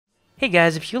Hey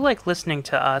guys, if you like listening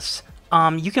to us,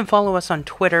 you can follow us on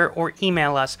Twitter or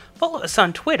email us. Follow us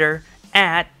on Twitter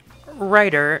at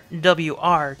writer,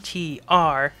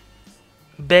 WRTR,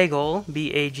 bagel,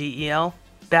 BAGEL,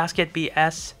 basket,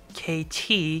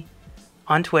 BSKT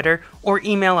on Twitter, or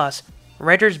email us,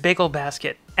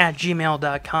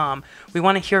 writersbagelbasket@gmail.com. We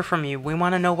want to hear from you. We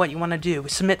want to know what you want to do.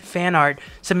 Submit fan art,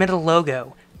 submit a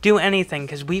logo, do anything,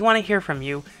 because we want to hear from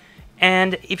you.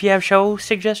 And if you have show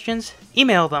suggestions,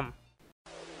 email them.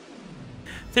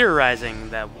 Theorizing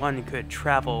that one could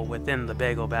travel within the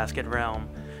Bagel Basket realm,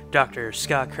 Dr.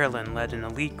 Scott Kurland led an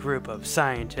elite group of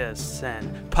scientists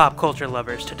and pop culture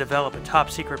lovers to develop a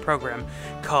top-secret program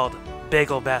called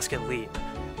Bagel Basket Leap.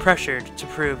 Pressured to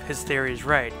prove his theories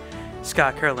right,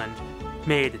 Scott Kurland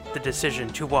made the decision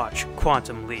to watch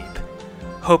Quantum Leap,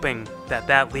 hoping that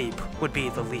that leap would be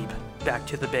the leap back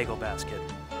to the Bagel Basket,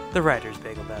 the writer's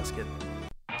Bagel Basket.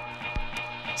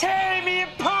 Tear me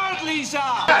apart, Lisa!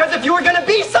 Because if you were gonna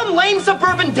be some lame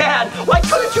suburban dad, why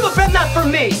couldn't you have been that for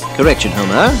me? Correction,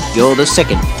 Homer. You're the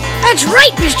second. That's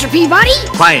right, Mr. Peabody!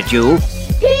 Quiet, you.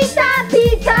 Pizza, pizza,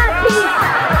 pizza!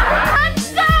 I'm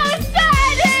so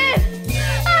excited!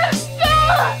 I'm so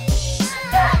scared!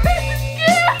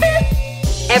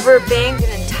 Ever banged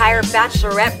an entire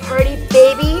bachelorette party,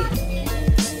 baby?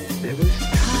 There was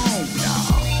time now.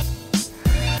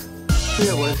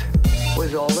 There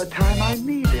was all the time I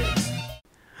needed.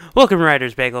 Welcome to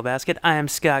Writer's Bagel Basket. I am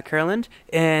Scott Kurland,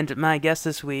 and my guest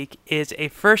this week is a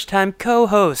first-time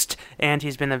co-host, and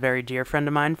he's been a very dear friend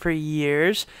of mine for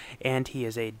years, and he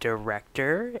is a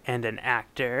director and an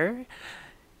actor,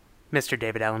 Mr.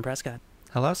 David Allen Prescott.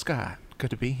 Hello, Scott. Good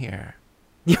to be here.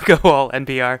 You go all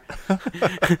NPR.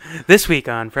 This week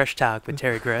on Fresh Talk with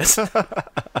Terry Gross.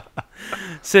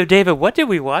 So, David, what did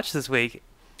we watch this week?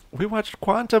 We watched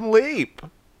Quantum Leap,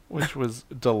 which was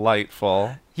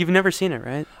delightful. You've never seen it,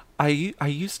 right? I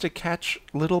used to catch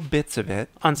little bits of it.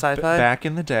 On Sci-Fi? Back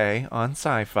in the day on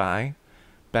Sci-Fi.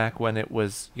 Back when it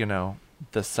was, the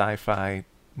Sci-Fi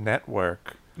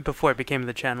network. Before it became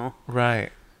the channel.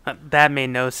 Right. That made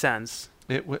no sense.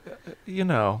 It was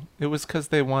because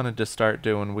they wanted to start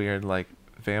doing weird,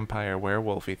 vampire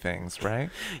werewolfy things,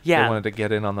 right? Yeah. They wanted to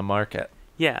get in on the market.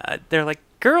 Yeah, they're like,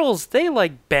 girls, they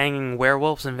like banging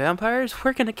werewolves and vampires.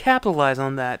 We're going to capitalize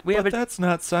on that. But that's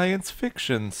not science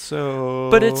fiction,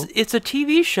 so... But it's a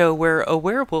TV show where a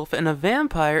werewolf and a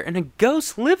vampire and a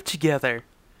ghost live together.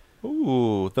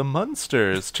 Ooh, the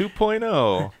Munsters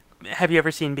 2.0. Have you ever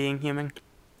seen Being Human?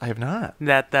 I have not.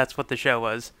 That's what the show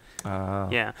was. Oh.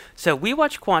 Yeah. So we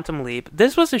watched Quantum Leap.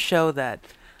 This was a show that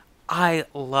I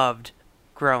loved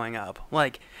growing up.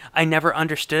 I never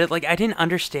understood it. I didn't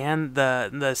understand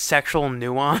the sexual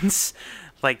nuance.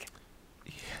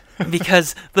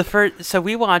 Because so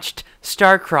we watched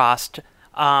Star-Crossed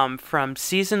from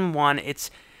season 1.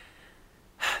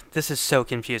 This is so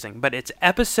confusing, but it's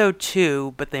episode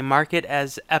 2, but they mark it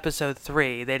as episode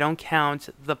 3. They don't count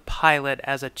the pilot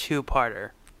as a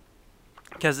 2-parter.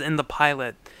 Because in the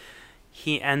pilot,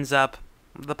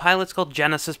 the pilot's called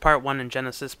Genesis Part 1 and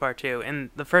Genesis Part 2.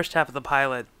 In the first half of the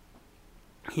pilot,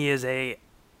 he is a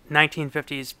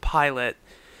 1950s pilot,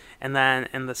 and then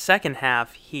in the second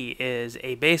half, he is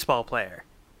a baseball player.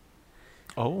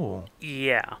 Oh.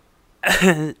 Yeah.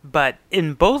 But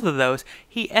in both of those,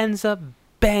 he ends up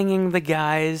banging the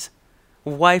guy's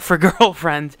wife or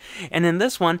girlfriend, and in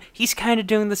this one, he's kind of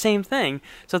doing the same thing.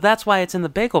 So that's why it's in the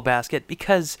Bagel Basket,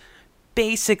 because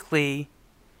basically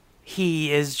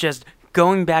he is just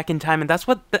going back in time, and that's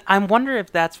what I wonder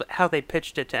if that's how they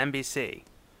pitched it to NBC.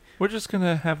 We're just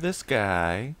gonna have this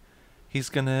guy. He's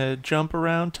gonna jump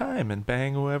around time and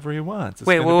bang whoever he wants.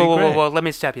 Wait, whoa! Let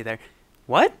me stop you there.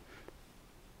 What?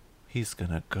 He's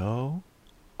gonna go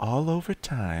all over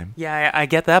time. Yeah, I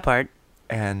get that part.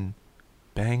 And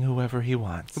bang whoever he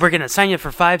wants. We're gonna sign you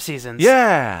for 5 seasons.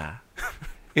 Yeah.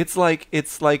 It's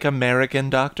like American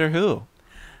Doctor Who.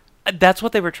 That's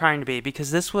what they were trying to be,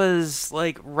 because this was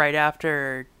right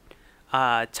after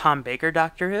Tom Baker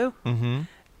Doctor Who. Mm-hmm.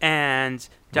 And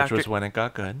Which was when it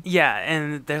got good. Yeah,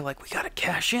 and they're like, we gotta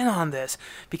cash in on this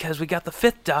because we got the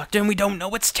 5th Doctor and we don't know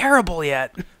what's terrible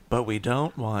yet. But we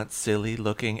don't want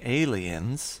silly-looking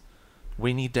aliens.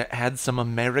 We need to add some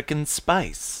American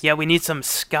spice. Yeah, we need some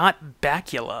Scott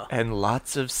Bakula. And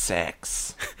lots of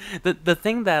sex. The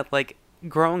thing that,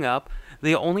 growing up,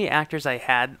 the only actors I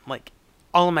had,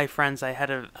 all of my friends, I had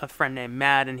a friend named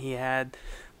Matt, and he had,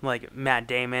 Matt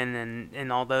Damon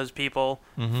and all those people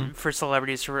for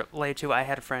celebrities to relate to. I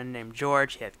had a friend named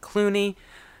George. He had Clooney.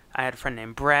 I had a friend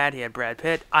named Brad. He had Brad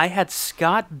Pitt. I had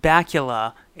Scott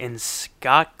Bakula and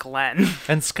Scott Glenn.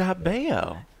 And Scott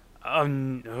Baio. Oh,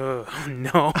 no.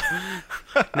 No.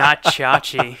 Not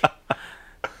Chachi.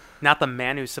 Not the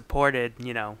man who supported,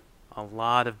 a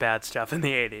lot of bad stuff in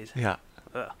the 80s. Yeah.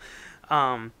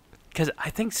 Because I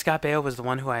think Scott Baio was the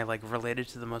one who I, related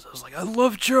to the most. I was like, I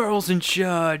love Charles in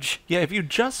Charge. Yeah, if you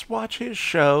just watch his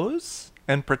shows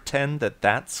and pretend that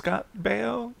that's Scott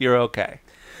Baio, you're okay.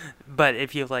 But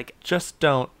if you, Just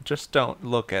don't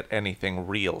look at anything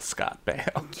real Scott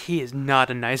Baio. he is not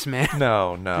a nice man.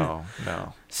 No.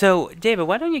 So, David,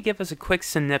 why don't you give us a quick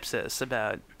synopsis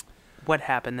about what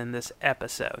happened in this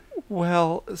episode?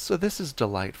 Well, so this is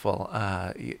delightful.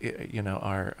 Our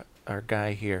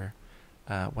guy here,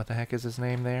 what the heck is his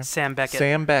name there? Sam Beckett.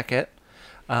 Sam Beckett,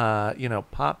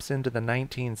 pops into the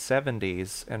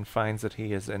 1970s and finds that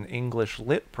he is an English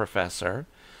lit professor,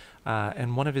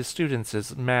 and one of his students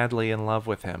is madly in love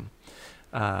with him,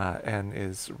 and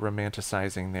is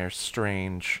romanticizing their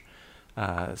strange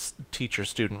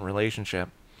teacher-student relationship.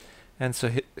 And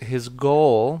so his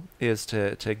goal is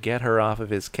to get her off of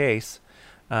his case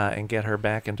and get her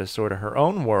back into sort of her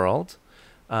own world.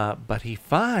 But he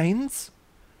finds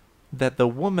that the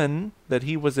woman that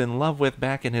he was in love with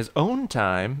back in his own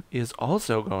time is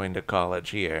also going to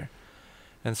college here.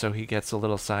 And so he gets a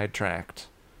little sidetracked.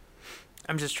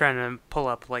 I'm just trying to pull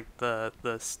up the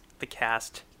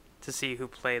cast to see who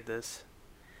played this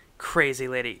crazy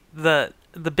lady. The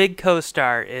big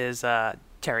co-star is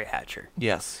Terry Hatcher.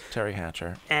 Yes, Terry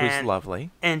Hatcher, And- who's lovely.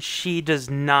 And she does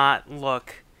not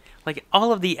look like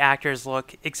all of the actors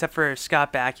look, except for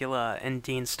Scott Bakula and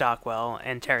Dean Stockwell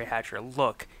and Terry Hatcher,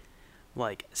 look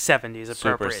like 70s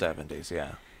appropriate. Super 70s,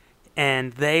 yeah.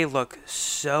 And they look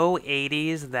so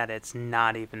 80s that it's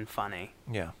not even funny.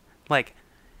 Yeah.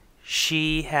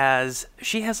 She has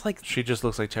She just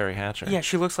looks like Terry Hatcher. yeah,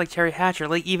 she looks like Terry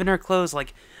Hatcher. Even her clothes,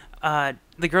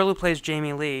 the girl who plays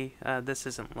Jamie Lee, this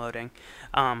isn't loading.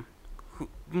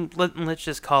 Let's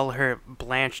just call her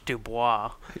Blanche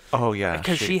Dubois. Oh, yeah.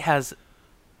 Because she has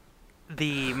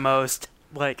the most,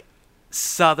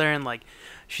 southern,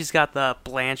 she's got the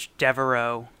Blanche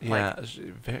Devereaux. Yeah,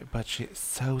 but she's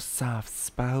so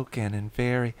soft-spoken and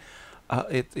very...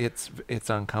 it's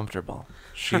uncomfortable.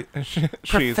 She's...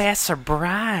 Professor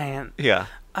Bryant. Yeah.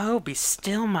 Oh, be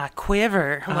still my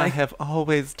quiver. I have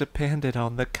always depended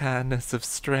on the kindness of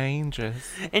strangers.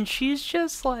 And she's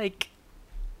just,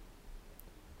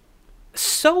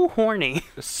 so horny.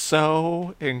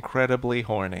 So incredibly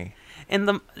horny.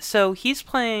 So he's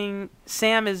playing...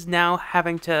 Sam is now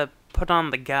having to put on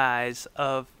the guise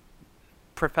of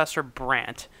Professor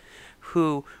Brandt,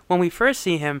 who, when we first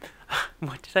see him...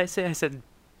 What did I say? I said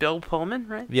Bill Pullman,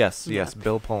 right? Yes,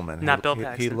 Bill Pullman. Not Bill He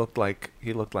Paxton. looked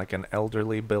like an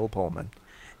elderly Bill Pullman.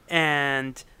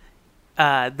 And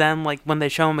then, when they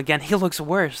show him again, he looks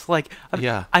worse.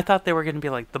 Yeah. I thought they were going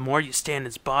to be the more you stay in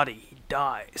his body, he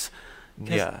dies.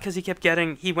 Yeah. Because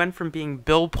he went from being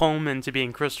Bill Pullman to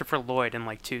being Christopher Lloyd in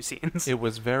 2 scenes. It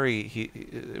was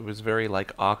very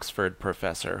like Oxford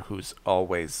professor who's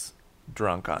always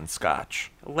drunk on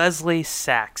scotch. Leslie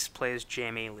Sachs plays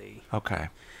Jamie Lee. Okay.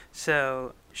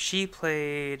 So she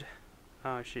played...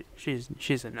 Oh,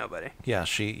 she's a nobody. Yeah,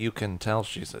 you can tell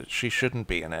she shouldn't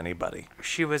be in anybody.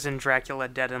 She was in Dracula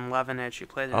Dead and Loving It. She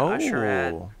played an Oh.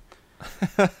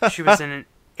 usherette. She was in an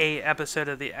A episode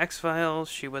of The X-Files.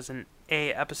 She was in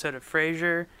A episode of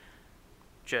Frasier.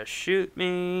 Just Shoot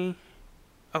Me.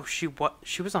 Oh, she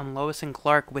was on Lois and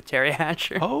Clark with Terry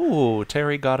Hatcher. Oh,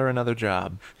 Terry got her another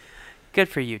job. Good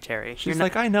for you, Terry. She's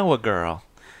I know a girl.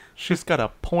 She's got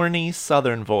a porny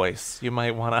southern voice. You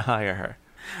might want to hire her.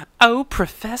 Oh,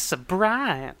 Professor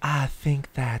Bryant. I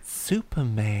think that's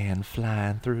Superman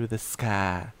flying through the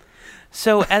sky.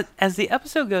 So as the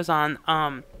episode goes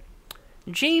on,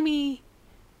 Jamie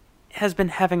has been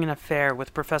having an affair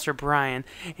with Professor Brian,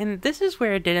 and this is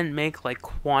where it didn't make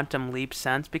Quantum Leap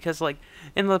sense, because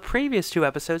in the previous 2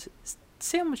 episodes,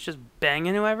 Sam was just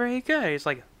banging whoever he could. He's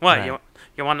like, "What, Right.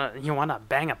 you wanna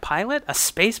bang a pilot, a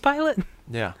space pilot?"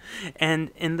 Yeah.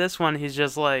 And in this one, he's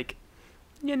just like,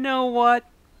 "You know what?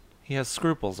 He has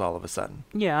scruples all of a sudden.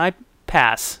 Yeah, I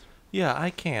pass. Yeah, I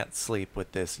can't sleep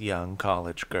with this young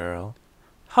college girl.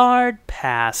 Hard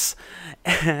pass."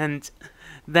 And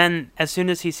then as soon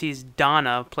as he sees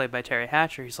Donna, played by Terry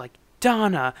Hatcher, he's like,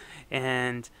 "Donna!"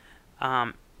 And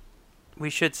we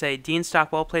should say Dean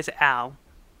Stockwell plays Al.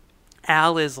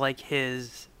 Al is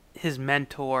his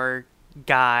mentor,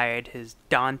 guide, his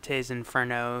Dante's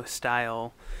Inferno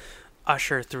style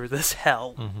usher through this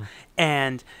hell. Mm-hmm.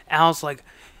 And Al's like,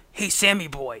 "Hey, Sammy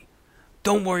boy,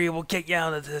 don't worry, we'll get you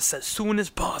out of this as soon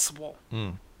as possible."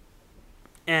 Mm.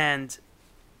 And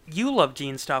you love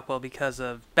Gene Stockwell because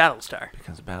of Battlestar.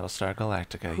 Because of Battlestar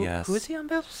Galactica, Who, yes. Who is he on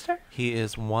Battlestar? He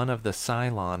is one of the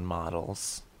Cylon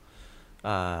models.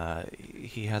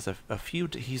 He has a few.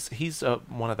 He's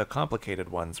one of the complicated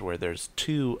ones where there's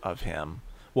two of him.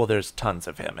 Well, there's tons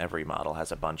of him. Every model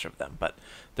has a bunch of them, but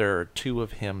there are two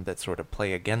of him that sort of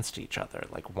play against each other.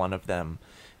 Like one of them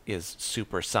is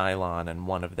super Cylon, and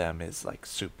one of them is like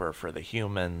super for the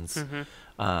humans.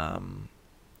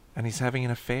 And he's having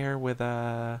an affair with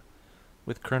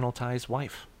Colonel Ty's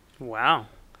wife. Wow.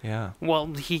 Yeah. Well,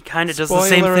 he kind of does the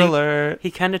same Spoiler thing. alert.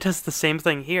 He kind of does the same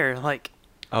thing here. Like,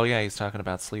 Oh yeah, he's talking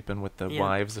about sleeping with the Yeah.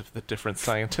 wives of the different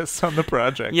scientists on the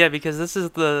project. yeah, because this is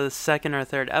the second or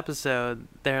third episode.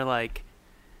 They're like,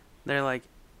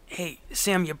 hey,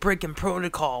 Sam, you're breaking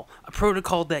protocol. A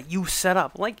protocol that you set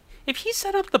up. Like, if he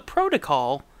set up the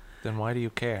protocol, Then why do you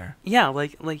care? yeah,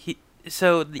 like he.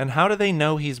 So And how do they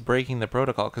know he's breaking the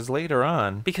protocol? Because later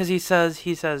on, because he says,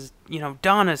 you know,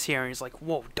 Donna's here, and he's like,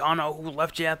 whoa, Donna, who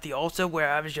left you at the altar where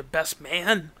I was your best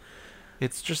man?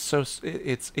 it's just so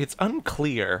it's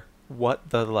unclear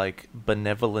what the like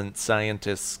benevolent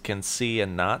scientists can see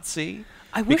and not see.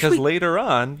 I wish Because we- later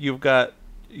on, you've got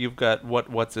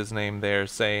what's his name there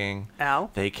saying Al?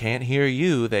 they can't hear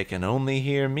you, they can only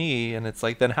hear me, and it's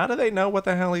like, then how do they know what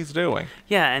the hell he's doing?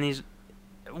 Yeah, and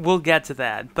we'll get to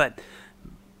that, but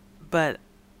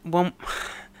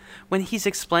when he's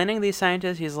explaining these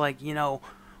scientists, he's like, you know,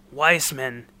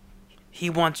 Weissman, he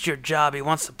wants your job. He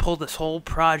wants to pull this whole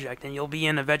project, and you'll be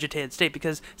in a vegetated state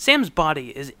because Sam's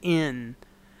body is in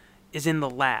the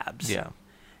labs. Yeah.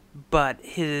 But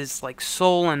his like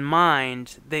soul and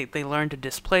mind, they learn to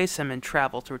displace him and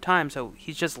travel through time. So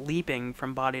he's just leaping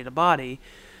from body to body,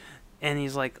 and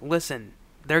he's like, listen,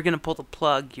 they're gonna pull the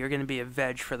plug. You're gonna be a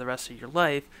veg for the rest of your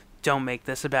life. Don't make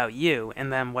this about you.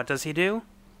 And then what does he do?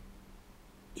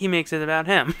 He makes it about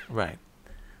him. Right.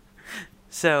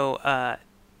 So,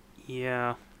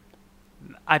 yeah.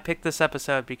 I picked this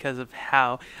episode because of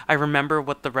how I remember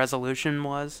what the resolution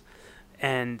was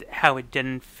and how it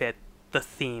didn't fit the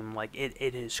theme. Like, it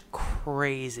is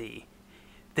crazy.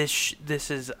 This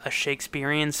is a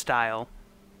Shakespearean style,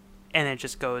 and it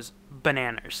just goes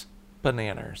bananas.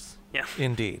 Bananas. Yeah.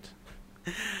 Indeed.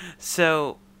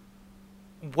 So,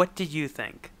 what did you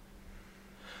think?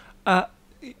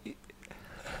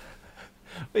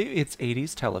 It's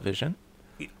 80s television.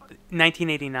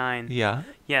 1989. Yeah.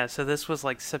 Yeah, so this was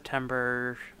like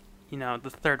September, you know, the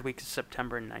third week of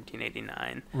September in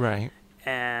 1989. Right.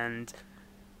 And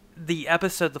the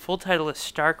episode, the full title is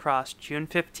Starcrossed, June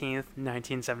 15th,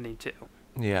 1972.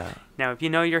 Yeah. Now, if you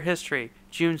know your history,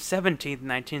 June 17th,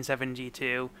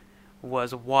 1972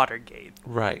 was Watergate.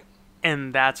 Right.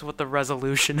 And that's what the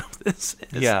resolution of this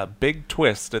is. Yeah, big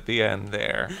twist at the end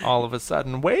there. All of a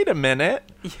sudden, wait a minute,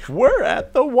 we're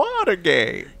at the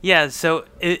Watergate. Yeah, so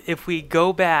if we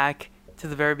go back to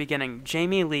the very beginning,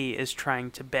 Jamie Lee is trying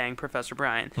to bang Professor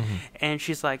Bryant. Mm-hmm. And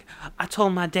she's like, I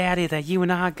told my daddy that you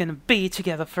and I are going to be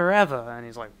together forever. And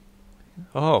he's like,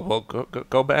 Oh, well,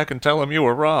 go back and tell him you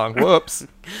were wrong. Whoops.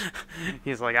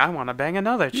 he's like, I want to bang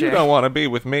another chick. You don't want to be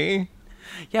with me.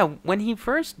 Yeah, when he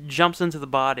first jumps into the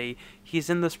body, he's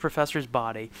in this professor's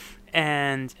body,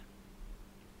 and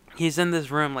he's in this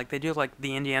room, like, they do, like,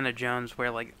 the Indiana Jones, where,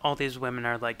 like, all these women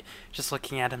are, like, just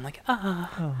looking at him, like,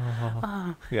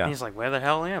 Yeah. And he's like, where the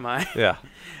hell am I? Yeah.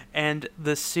 And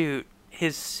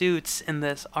his suits in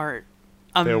this art,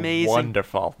 They're amazing.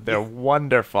 wonderful. They're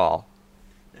wonderful.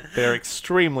 They're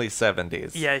extremely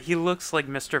 70s. Yeah, he looks like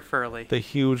Mr. Furley. The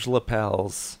huge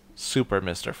lapels. Super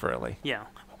Mr. Furley. Yeah.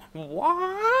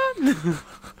 What?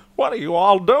 What are you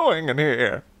all doing in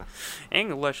here?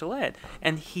 English lit.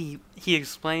 And he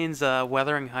explains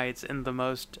Wuthering Heights in the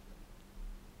most,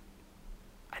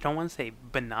 I don't want to say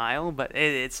banal, but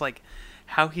it's like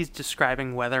how he's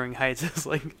describing Wuthering Heights is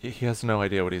like, He has no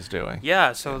idea what he's doing.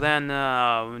 yeah, so then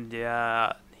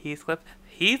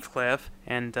Heathcliff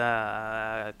and the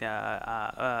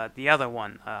other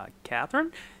one,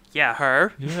 Catherine? Yeah,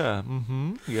 her. Yeah,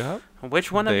 mm-hmm, yep. Which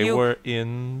one of They you? were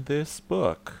in this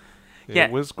book. It Yeah.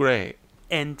 was great.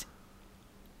 And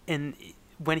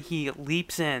when he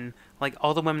leaps in, like,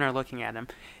 all the women are looking at him,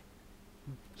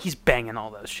 he's banging all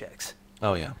those chicks.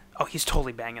 Oh, yeah. Oh, he's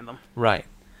totally banging them. Right.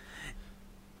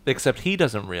 Except he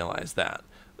doesn't realize that.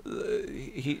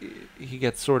 He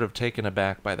gets sort of taken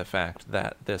aback by the fact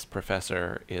that this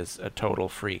professor is a total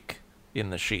freak in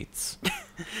the sheets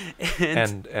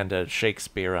and a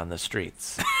Shakespeare on the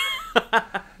streets.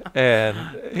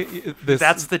 And this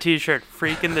That's the T-shirt.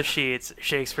 Freak in the sheets,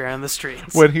 Shakespeare on the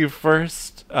streets. when he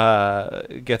first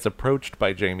gets approached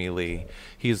by Jamie Lee,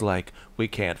 he's like, "We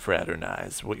can't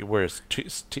fraternize. We're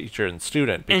teacher and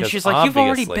student." Because And she's like, "You've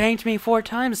already obviously- banged me 4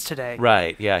 times today."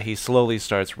 Right, yeah, he slowly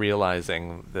starts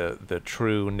realizing the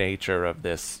true nature of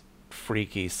this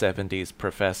freaky 70s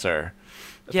professor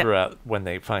Yeah. throughout when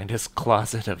they find his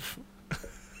closet of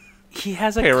He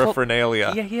has a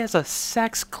paraphernalia. Yeah, he has a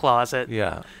sex closet.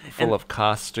 Yeah, full And- of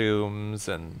costumes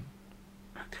and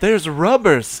there's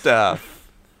rubber stuff.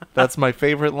 That's my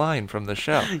favorite line from the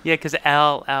show. Yeah, because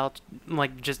Al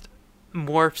like just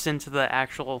morphs into the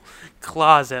actual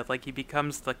closet, like he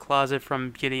becomes the closet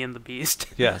from Beauty and the Beast.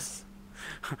 Yes.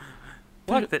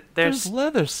 Look, There's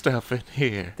leather stuff in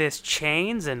here. there's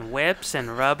chains and whips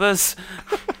and rubbers.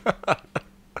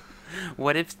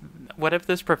 What if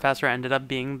this professor ended up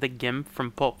being the Gimp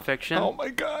from Pulp Fiction? Oh my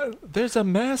god. There's a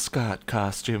mascot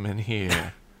costume in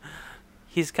here.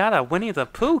 He's got a Winnie the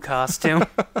Pooh costume.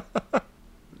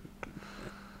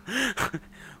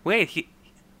 Wait,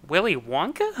 Willy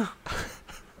Wonka?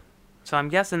 So I'm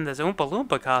guessing there's Oompa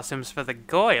Loompa costumes for the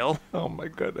Goyle. Oh my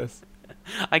goodness.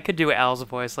 I could do Al's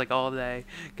voice like all day,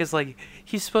 because like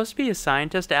he's supposed to be a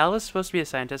scientist. Al is supposed to be a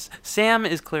scientist. Sam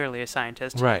is clearly a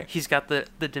scientist. Right. He's got the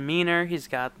demeanor. He's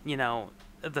got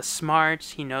the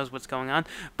smarts. He knows what's going on.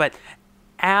 But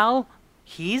Al,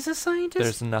 he's a scientist.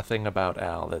 There's nothing about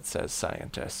Al that says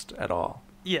scientist at all.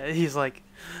 Yeah, he's like,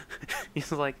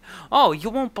 oh, you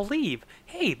won't believe.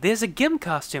 Hey, there's a Gimp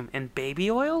costume and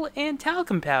baby oil and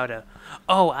talcum powder.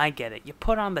 Oh, I get it. You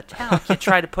put on the talc, you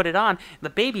try to put it on. The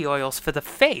baby oil's for the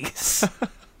face.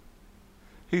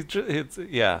 He's he's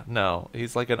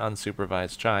like an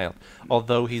unsupervised child.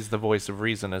 Although he's the voice of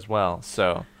reason as well.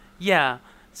 So Yeah.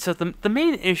 So the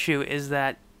main issue is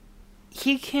that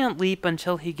he can't leap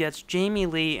until he gets Jamie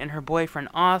Lee and her boyfriend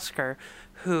Oscar,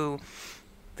 who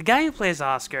the guy who plays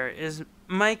Oscar is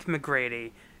Mike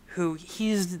McGrady, who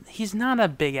he's not a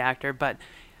big actor, but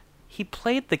he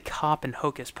played the cop in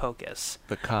Hocus Pocus,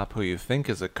 the cop who you think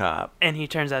is a cop. and he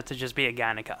turns out to just be a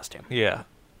guy in a costume. Yeah.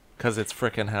 Because it's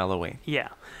frickin' Halloween. Yeah.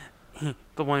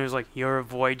 The one who's like, "You're a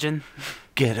virgin?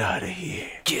 Get out of here.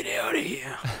 Get out of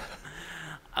here."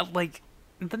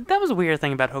 That was a weird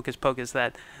thing about Hocus Pocus,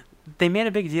 that they made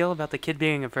a big deal about the kid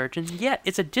being a virgin. Yet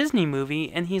it's a Disney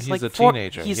movie, and he's like a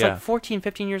teenager. He's yeah. like 14,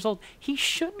 15 years old. He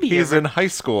should be. He's in high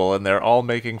school, and they're all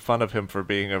making fun of him for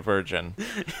being a virgin.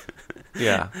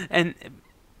 Yeah.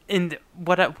 And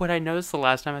what I noticed the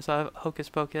last time I saw Hocus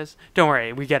Pocus. Don't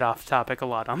worry, we get off topic a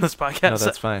lot on this podcast. No,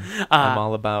 that's fine. I'm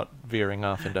all about veering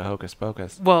off into Hocus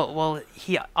Pocus. Well,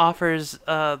 he offers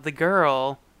the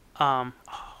girl,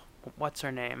 what's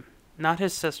her name? Not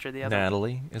his sister, the other.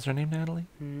 Natalie? Is her name Natalie?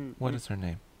 What is her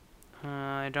name?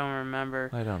 I don't remember.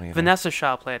 I don't either. Vanessa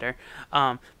Shaw played her.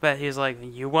 But he's like,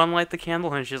 "You want to light the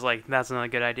candle?" And she's like, "That's not a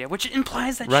good idea," which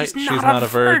implies that Right, she's not a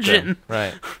virgin.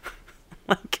 Right.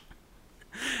 Like,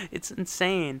 it's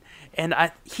insane. And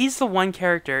he's the one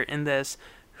character in this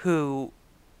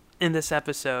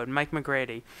episode, Mike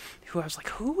McGrady, who I was like,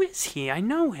 who is he? I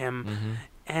know him. Mm-hmm.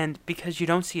 And because you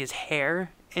don't see his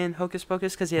hair in Hocus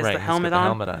Pocus because he has Right, the he's helmet got the on,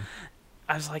 helmet on.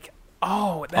 I was like,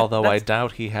 oh. Although I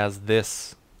doubt he has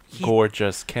this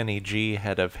gorgeous Kenny G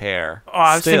head of hair. Oh,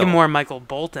 I was still. thinking more Michael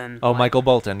Bolton. Oh, Michael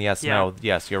Bolton. Yes, Yeah. no,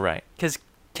 yes, you're right. Because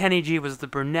Kenny G was the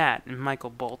brunette and Michael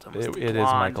Bolton was the blonde. It is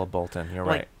Michael Bolton. You're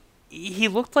Like, right. He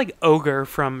looked like Ogre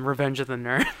from Revenge of the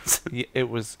Nerds.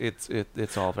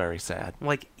 It's all very sad.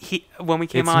 Like when we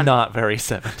came It's on, not very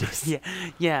 70s.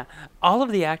 yeah. All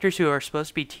of the actors who are supposed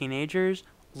to be teenagers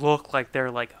look like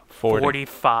they're like 40.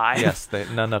 45. Yes,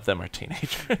 none of them are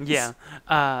teenagers. Yeah.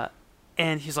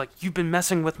 And he's like, "You've been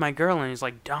messing with my girl," and he's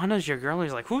like, "Donna's your girl?" And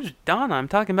he's like, "Who's Donna? I'm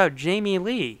talking about Jamie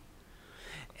Lee."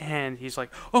 And he's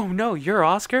like, "Oh no, you're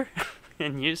Oscar."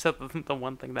 And you said the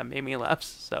one thing that made me laugh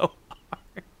so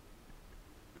hard.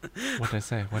 What'd I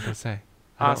say?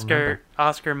 I don't remember.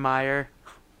 Oscar Mayer.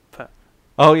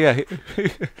 Oh yeah,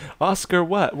 Oscar.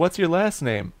 What's your last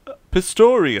name?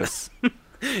 Pistorius.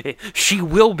 She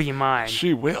will be mine.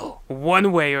 She will.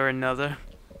 One way or another.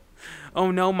 Oh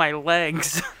no, my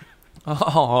legs.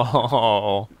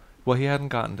 Oh. Well, he hadn't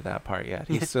gotten to that part yet.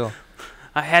 He's still.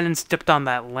 I hadn't stepped on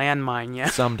that landmine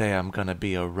yet. Someday I'm gonna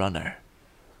be a runner.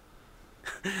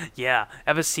 Yeah.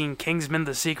 Ever seen Kingsman: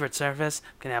 The Secret Service?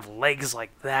 Gonna have legs like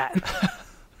that.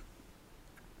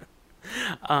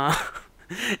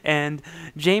 And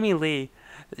Jamie Lee,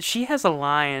 she has a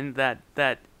line that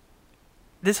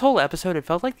this whole episode, it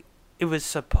felt like it was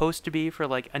supposed to be for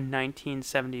like a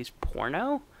 1970s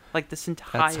porno. Like this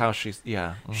entire. That's how she's.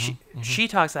 Yeah. She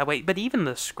talks that way, but even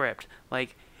the script,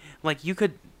 like you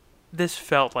could, this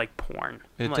felt like porn.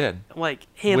 It did. Like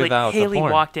Haley Without the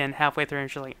porn. walked in halfway through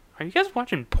and she's like, "Are you guys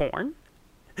watching porn?"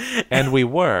 And we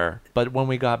were, but when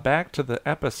we got back to the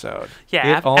episode,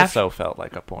 Yeah, it also felt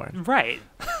like a porn. Right.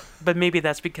 But maybe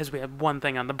that's because we have one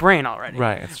thing on the brain already.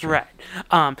 Right, it's true.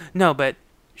 Right. No, but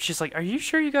she's like, "Are you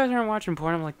sure you guys aren't watching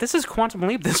porn?" I'm like, "This is Quantum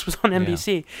Leap. This was on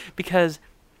NBC." Because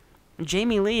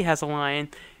Jamie Lee has a line.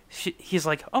 He's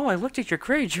like, "Oh, I looked at your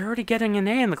grades. You're already getting an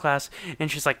A in the class." And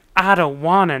she's like, "I don't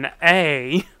want an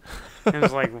A." And I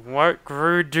was like, "What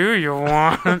grade do you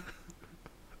want?"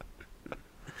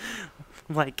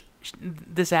 Like,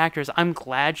 this actress, I'm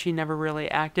glad she never really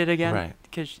acted again. Right.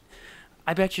 Because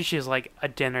I bet you she's like a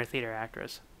dinner theater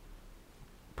actress.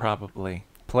 Probably.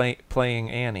 Playing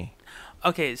Annie.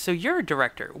 Okay, so you're a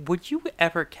director. Would you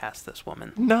ever cast this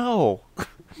woman? No.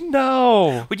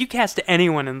 No. Would you cast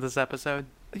anyone in this episode?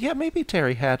 Yeah, maybe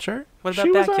Terry Hatcher. What about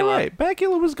She was Bakula? all right.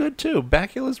 Bakula was good, too.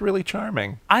 Bakula's really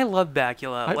charming. I love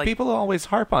Bakula. People always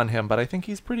harp on him, but I think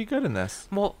he's pretty good in this.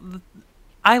 Well,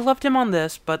 I loved him on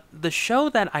this, but the show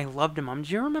that I loved him on,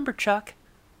 do you remember Chuck?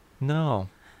 No.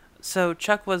 So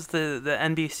Chuck was the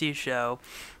NBC show.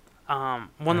 I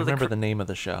remember the name of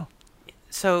the show.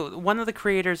 So one of the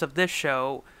creators of this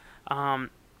show,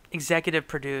 executive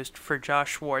produced for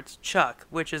Josh Schwartz, Chuck,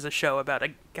 which is a show about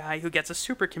a guy who gets a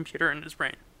supercomputer in his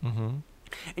brain. Mm-hmm.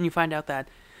 And you find out that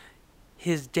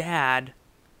his dad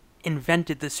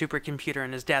invented the supercomputer,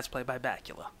 and his dad's played by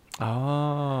Bakula.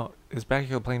 Oh, is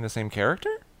Bakula playing the same character?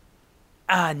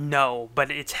 No, but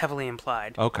it's heavily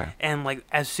implied. Okay. And, like,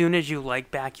 as soon as you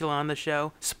like Bakula on the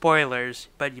show, spoilers,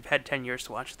 but you've had 10 years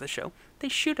to watch the show, they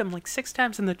shoot him, like, 6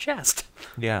 times in the chest.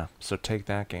 Yeah, so take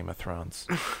that, Game of Thrones.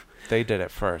 They did it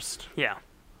first. Yeah.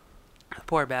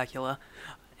 Poor Bakula.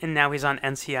 And now he's on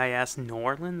NCIS New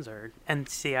Orleans, or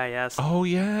NCIS Oh,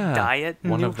 yeah. Diet.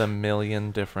 One of the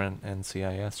million different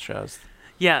NCIS shows.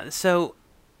 Yeah, so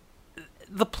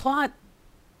the plot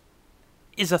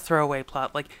is a throwaway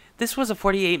plot. Like, this was a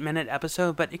 48-minute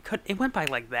episode, but it went by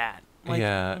like that. Like,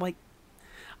 Yeah. Like,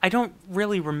 I don't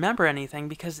really remember anything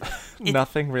because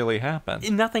Nothing really happened.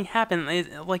 Nothing happened.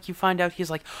 Like, you find out he's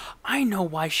like, "I know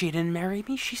why she didn't marry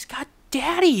me. She's got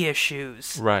daddy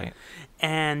issues." Right.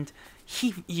 And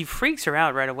he freaks her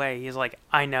out right away. He's like,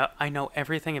 I know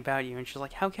everything about you." And she's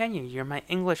like, "How can you? You're my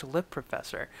English lit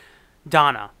professor."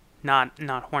 Donna, not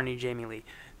horny Jamie Lee.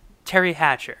 Terry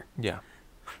Hatcher. Yeah.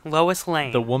 Lois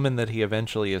Lane. The woman that he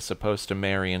eventually is supposed to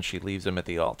marry, and she leaves him at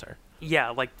the altar. Yeah,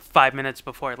 like 5 minutes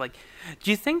before. Like,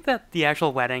 do you think that the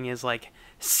actual wedding is like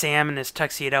Sam in his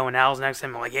tuxedo and Al's next to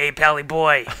him, like, "Hey, pally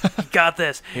boy, you got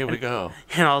this." Here we go.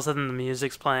 And all of a sudden the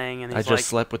music's playing, and I he's just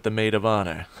slept with the maid of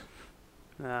honor.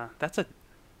 That's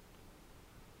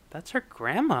her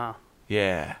grandma.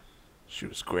 Yeah. She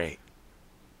was great.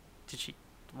 Did she?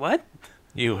 What?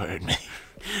 You heard me.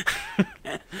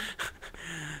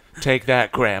 Take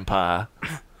that, Grandpa.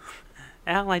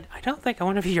 Al, I don't think I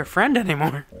want to be your friend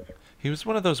anymore. He was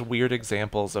one of those weird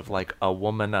examples of, like, a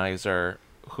womanizer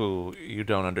who you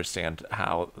don't understand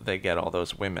how they get all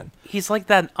those women. He's like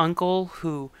that uncle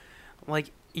who, like,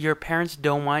 your parents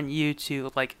don't want you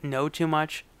to, like, know too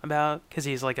much about because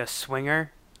he's, like, a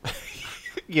swinger.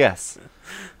 Yes.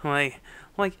 Like,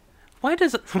 why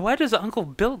does Uncle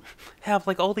Bill have,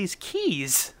 like, all these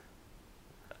keys?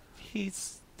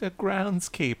 He's the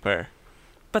groundskeeper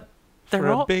But for they're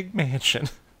a all big mansion.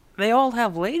 they all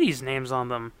have ladies' names on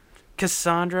them.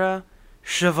 Cassandra,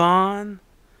 Siobhan,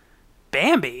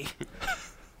 Bambi.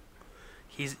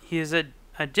 He's a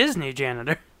Disney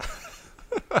janitor.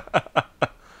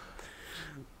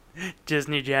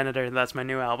 Disney Janitor, that's my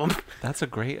new album. That's a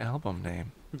great album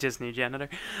name. Disney Janitor.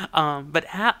 But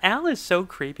Al is so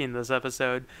creepy in this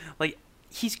episode. Like,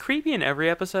 he's creepy in every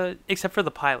episode except for the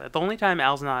pilot. The only time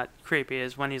Al's not creepy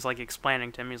is when he's, like,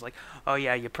 explaining to him. He's like, "Oh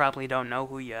yeah, you probably don't know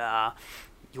who you are.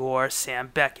 You're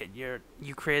Sam Beckett.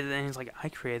 You created," and he's like, "I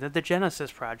created the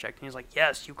Genesis Project." And he's like,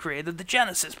 "Yes, you created the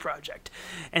Genesis Project."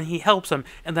 And he helps him.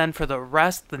 And then for the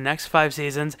next 5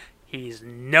 seasons, he's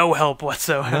no help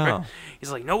whatsoever. No.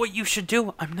 He's like, "Know what you should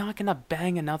do? I'm not gonna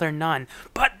bang another nun,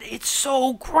 but it's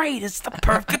so great. It's the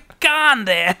perfect gun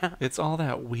there." It's all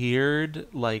that weird,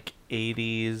 like,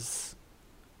 80s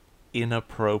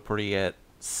inappropriate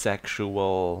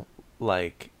sexual,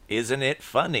 like, isn't it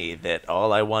funny that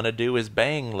all I want to do is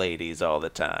bang ladies all the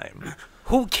time?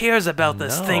 Who cares about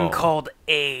this thing No. called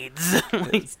AIDS?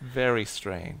 Like, It's very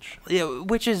strange. yeah,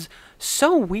 which is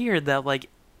so weird that, like,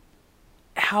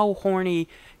 how horny,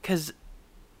 because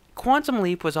Quantum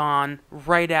Leap was on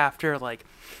right after, like,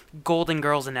 Golden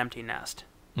Girls and Empty Nest.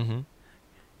 Mm-hmm.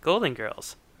 Golden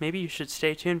Girls. Maybe you should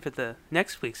stay tuned for the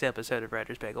next week's episode of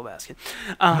Writer's Bagel Basket.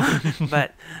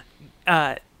 But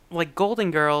like Golden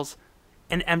Girls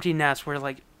and Empty Nest were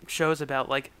like shows about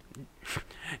like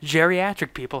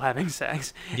geriatric people having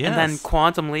sex. Yes. And then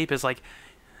Quantum Leap is like,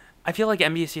 I feel like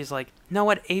NBC is like, know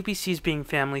what, ABC's being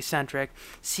family centric,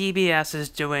 CBS is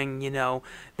doing, you know,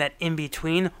 that in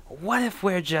between. What if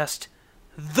we're just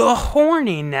the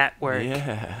horny network?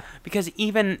 Yeah. Because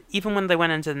even when they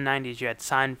went into the 90s, you had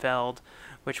Seinfeld,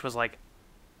 which was like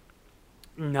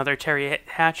another Terry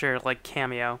Hatcher like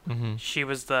cameo. Mm-hmm. She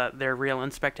was their real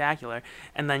and spectacular.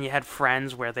 And then you had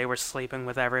Friends, where they were sleeping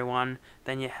with everyone.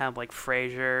 Then you had like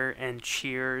Frasier and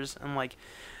Cheers, and like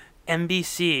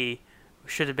NBC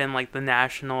should have been like the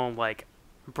national like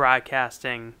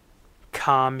broadcasting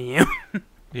commune.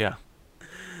 Yeah.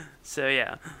 So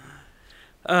yeah,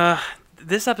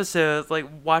 this episode, like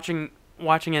watching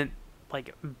it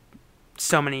like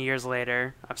so many years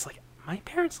later, I was like, my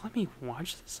parents let me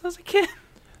watch this as a kid.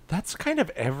 That's kind of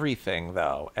everything,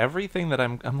 though. Everything that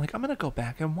I'm like, I'm gonna go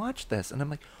back and watch this, and I'm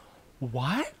like,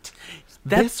 what?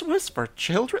 This was for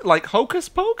children? Like Hocus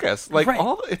Pocus? Like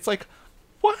Right. it's like,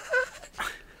 what?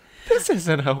 This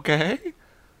isn't okay.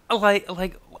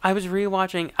 Like I was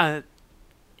rewatching.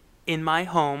 In my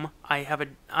home, I have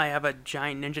a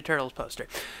giant Ninja Turtles poster,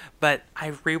 but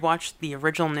I rewatched the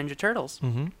original Ninja Turtles.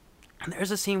 Mm-hmm. And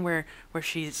there's a scene where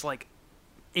she's like,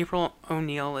 April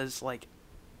O'Neil is like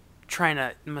trying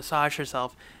to massage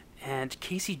herself, and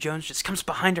Casey Jones just comes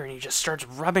behind her and he just starts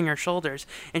rubbing her shoulders,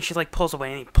 and she like pulls away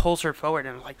and he pulls her forward,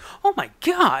 and I'm like, oh my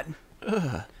god.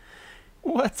 Ugh.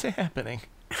 What's happening?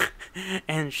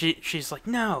 And she's like,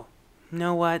 no, you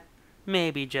know what?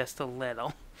 Maybe just a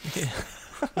little.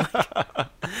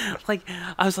 like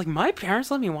I was like, my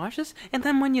parents let me watch this. And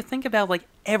then when you think about like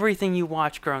everything you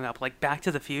watched growing up, like Back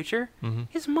to the Future,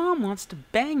 his mom wants to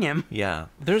bang him. Yeah,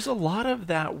 there's a lot of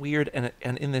that weird, and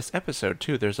in this episode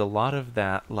too, there's a lot of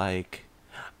that like,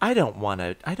 I don't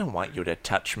want you to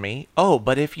touch me. Oh,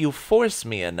 but if you force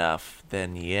me enough,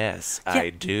 then yes, Yeah, I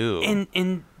do.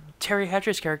 In Terry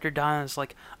Hatcher's character, Donna, is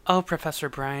like, oh, Professor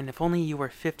Brian, if only you were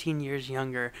 15 years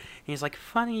younger. And he's like,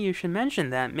 funny you should mention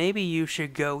that. Maybe you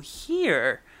should go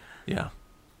here. Yeah.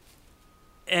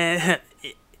 And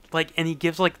and he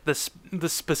gives like the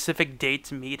specific date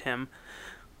to meet him.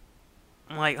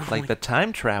 Like the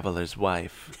time traveler's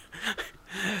wife.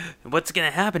 what's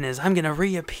gonna happen is I'm gonna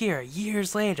reappear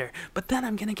years later, but then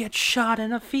I'm gonna get shot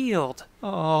in a field.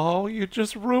 Oh, you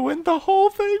just ruined the whole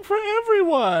thing for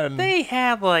everyone. They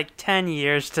had like 10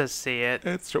 years to see it.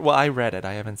 It's true. Well, I read it.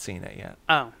 I haven't seen it yet.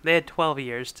 Oh, they had 12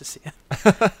 years to see it.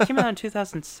 It came out in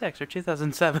 2006 or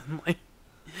 2007. Like,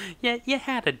 yeah, you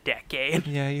had a decade.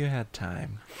 Yeah, you had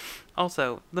time.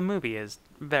 Also, the movie is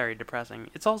very depressing.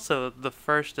 It's also the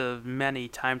first of many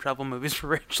time travel movies for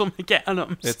Rachel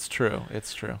McAdams. It's true.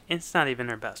 It's true. It's not even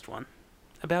her best one.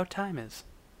 About Time is.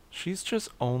 She's just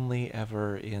only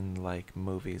ever in like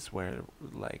movies where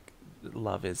like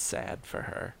love is sad for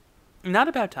her. Not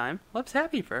About Time. Love's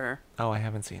happy for her. Oh, I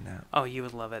haven't seen that. Oh, you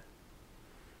would love it.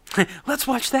 Let's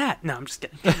watch that. No, I'm just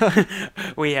kidding.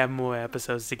 We have more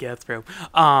episodes to get through.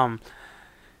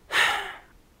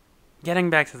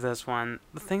 Getting back to this one,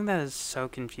 the thing that is so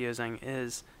confusing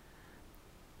is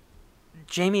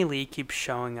Jamie Lee keeps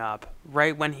showing up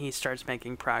right when he starts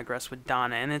making progress with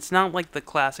Donna, and it's not like the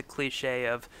classic cliche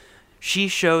of she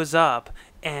shows up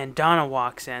and Donna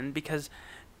walks in, because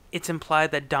it's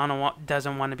implied that Donna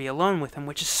doesn't want to be alone with him,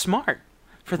 which is smart.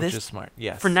 Which is smart,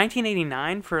 yes. For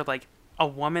 1989, for like a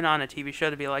woman on a TV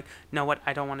show to be like, know what,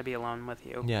 I don't want to be alone with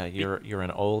you. Yeah, you're an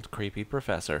old creepy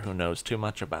professor who knows too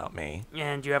much about me.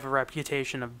 And you have a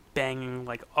reputation of banging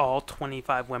like all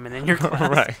 25 women in your class.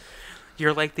 Right.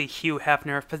 You're like the Hugh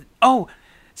Hefner of... Oh,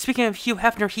 speaking of Hugh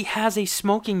Hefner, he has a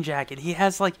smoking jacket. He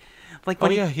has like when Oh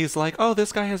yeah, he's like, oh,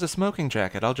 this guy has a smoking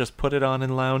jacket. I'll just put it on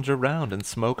and lounge around and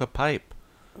smoke a pipe.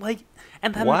 Like,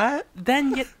 and then What?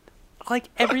 Then you like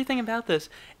everything about this,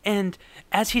 and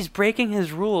as he's breaking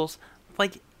his rules,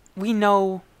 like we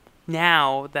know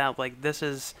now that like this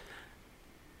is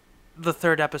the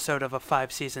third episode of a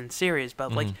 5-season series,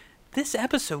 but like this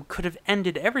episode could have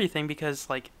ended everything, because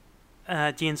like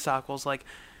Dean Stockwell's like,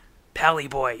 Pally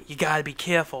boy, you gotta be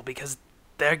careful because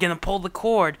they're gonna pull the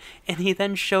cord, and he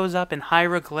then shows up in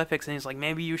hieroglyphics, and he's like,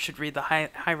 maybe you should read the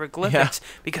hieroglyphics,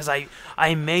 because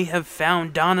I may have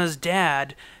found Donna's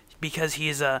dad, because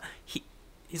he's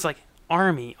like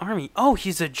army. Oh,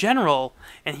 he's a general,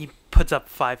 and he puts up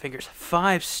 5 fingers,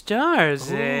 5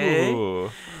 stars, eh? Ooh.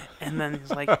 And then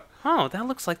he's like, oh, that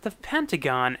looks like the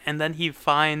Pentagon, and then he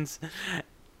finds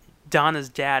Donna's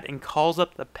dad and calls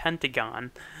up the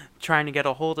Pentagon, trying to get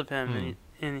a hold of him,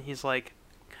 and he's like,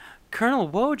 Colonel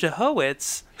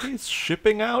Wojciechowicz. He's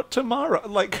shipping out tomorrow.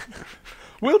 Like,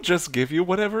 We'll just give you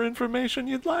whatever information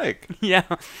you'd like.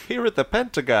 Yeah. Here at the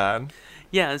Pentagon.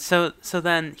 Yeah, so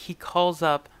then he calls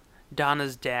up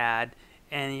Donna's dad,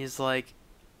 and he's like,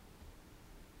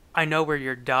 I know where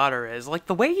your daughter is. Like,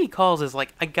 the way he calls is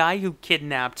like a guy who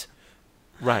kidnapped.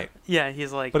 Right. Yeah,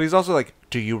 he's like... But he's also like,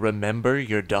 do you remember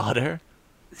your daughter?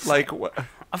 Like, what?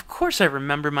 Of course I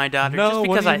remember my daughter. No, just what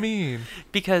because do you mean?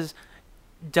 Because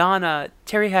Donna,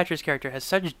 Terry Hatcher's character, has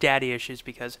such daddy issues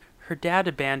because her dad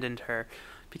abandoned her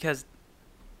because...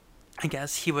 I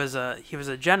guess he was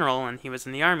a general and he was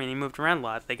in the army and he moved around a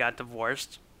lot. They got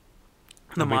divorced.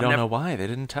 We don't know why. They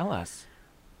didn't tell us.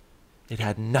 It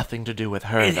had nothing to do with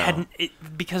her, though.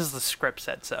 Because the script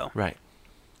said so. Right.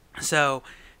 So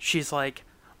she's like,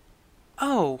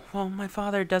 "Oh, well, my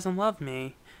father doesn't love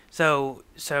me." So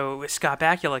Scott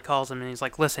Bakula calls him and he's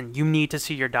like, "Listen, you need to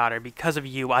see your daughter. Because of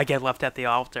you, I get left at the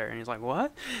altar." And he's like,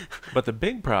 "What?" But the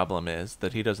big problem is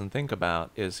that he doesn't think about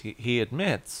is he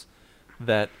admits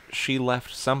that she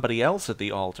left somebody else at the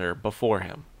altar before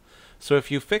him. So if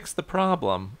you fix the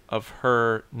problem of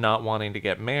her not wanting to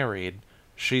get married,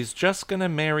 she's just gonna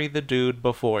marry the dude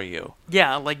before you.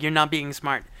 Yeah, like, you're not being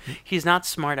smart. He's not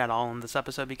smart at all in this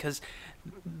episode because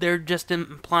they're just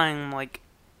implying, like,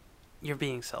 you're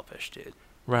being selfish, dude.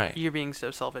 Right. You're being so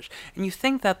selfish. And you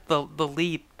think that the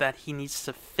leap that he needs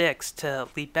to fix to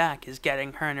leap back is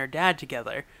getting her and her dad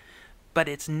together. But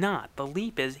it's not. The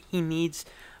leap is he needs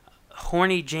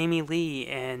horny Jamie Lee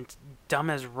and dumb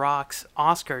as rocks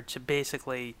Oscar to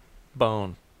basically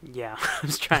Bone. Yeah, I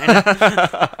was trying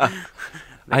to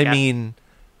I mean,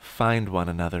 find one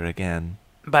another again.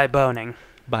 By boning.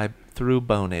 Through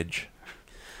bonage.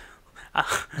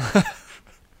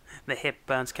 The hip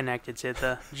bone's connected to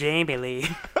the Jamie Lee.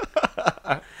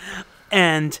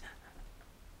 And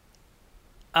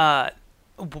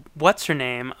what's her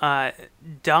name?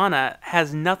 Donna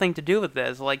has nothing to do with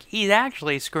this. Like, he's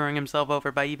actually screwing himself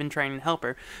over by even trying to help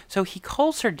her. So he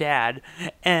calls her dad,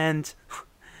 and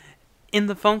in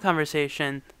the phone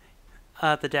conversation,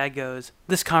 the dad goes,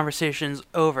 "This conversation's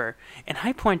over." And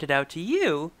I pointed out to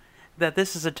you that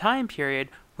this is a time period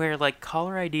where, like,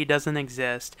 caller ID doesn't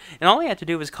exist, and all he had to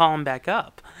do was call him back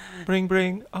up.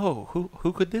 Bring. Oh,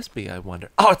 who could this be, I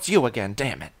wonder? Oh, it's you again,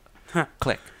 damn it. Huh.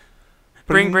 Click.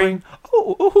 Bring.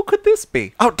 Oh, who could this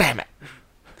be? Oh, damn it.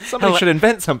 Somebody should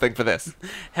invent something for this.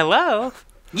 Hello?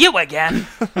 You again?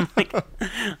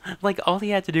 like, all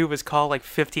he had to do was call, like,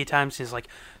 50 times. He's like,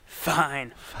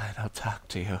 Fine, I'll talk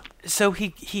to you. So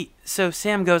so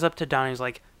Sam goes up to Donna. He's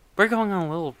like, "We're going on a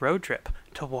little road trip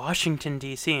to Washington,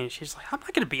 D.C. And she's like, "I'm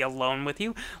not going to be alone with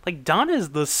you." Like, Donna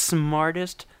is the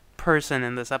smartest person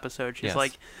in this episode. She's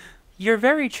like, "You're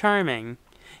very charming.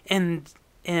 And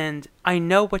I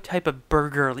know what type of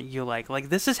burger you like. Like,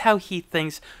 this is how he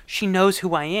thinks she knows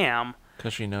who I am.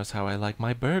 Because she knows how I like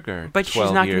my burger. But 12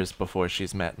 she's not years before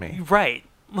she's met me. Right.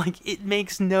 Like, it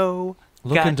makes no...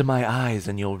 Look into my eyes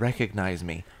and you'll recognize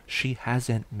me. She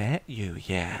hasn't met you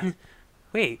yet.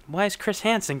 Wait, why is Chris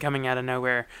Hansen coming out of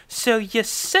nowhere? So you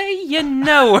say you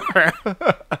know her.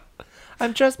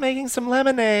 I'm just making some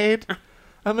lemonade.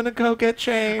 I'm going to go get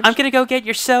changed. I'm going to go get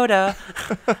your soda.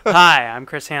 Hi, I'm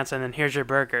Chris Hansen, and here's your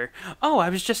burger. Oh, I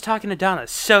was just talking to Donna.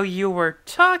 So you were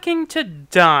talking to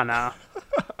Donna.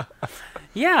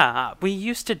 Yeah, we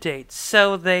used to date,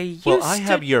 so they used to date. Well, I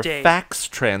have your fax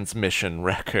transmission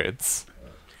records.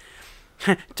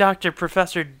 Dr.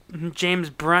 Professor James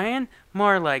Bryan?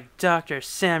 More like Dr.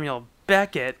 Samuel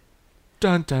Beckett.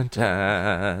 Dun dun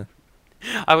dun.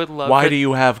 I would love Why do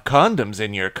you have condoms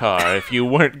in your car if you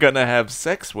weren't gonna have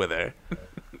sex with her?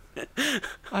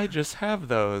 I just have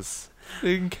those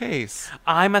in case.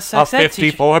 I'm a sex ed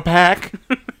teacher. A 54-pack?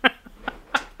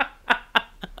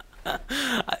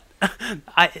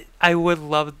 I would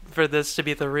love for this to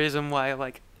be the reason why,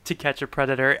 like, To Catch a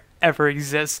Predator ever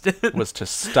existed. Was to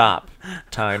stop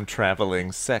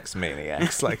time-traveling sex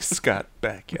maniacs like Scott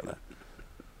Bakula.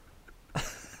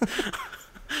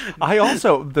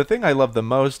 The thing I love the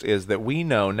most is that we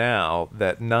know now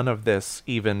that none of this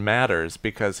even matters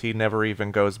because he never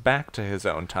even goes back to his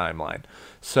own timeline.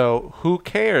 So who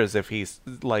cares if he,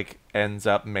 like, ends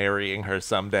up marrying her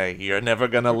someday? You're never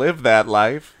gonna live that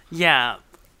life. Yeah,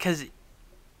 because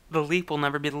the leap will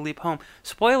never be the leap home.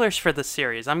 Spoilers for the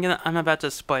series. I'm about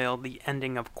to spoil the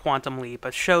ending of Quantum Leap,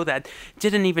 a show that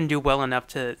didn't even do well enough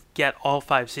to get all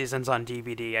 5 seasons on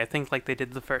DVD. I think like they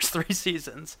did the first 3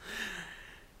 seasons.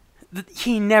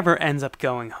 He never ends up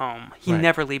going home. He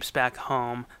never leaps back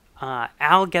home.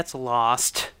 Al gets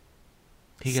lost.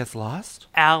 He gets lost?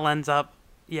 Al ends up...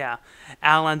 Yeah.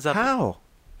 Al ends up... How?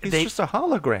 He's just a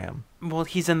hologram. Well,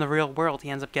 he's in the real world. He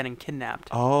ends up getting kidnapped.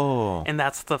 Oh. And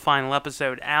that's the final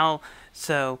episode. Al,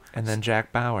 so... And then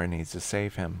Jack Bauer needs to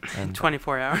save him. And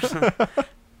 24 hours.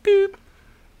 Boop,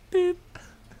 boop,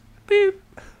 boop.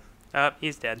 Oh,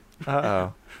 he's dead.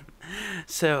 Uh-oh.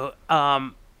 So,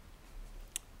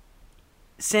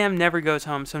 Sam never goes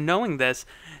home. So knowing this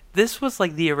was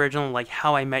like the original, like,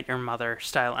 How I Met Your Mother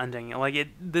style ending. Like,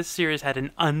 this series had an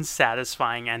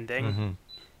unsatisfying ending.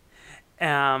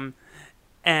 Mm-hmm.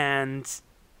 And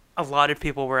a lot of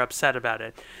people were upset about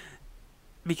it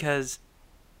because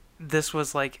this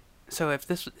was like, so if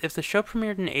the show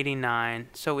premiered in 89,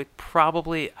 so it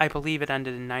probably, I believe it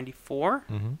ended in 94,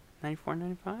 94,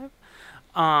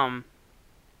 95.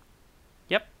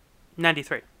 Yep,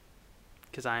 93,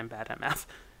 because I am bad at math.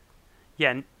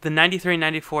 Yeah, the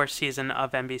 93-94 season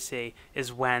of NBC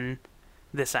is when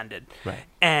this ended. Right.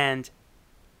 And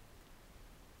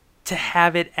to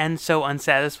have it end so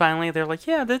unsatisfyingly, they're like,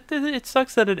 yeah, it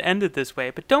sucks that it ended this way,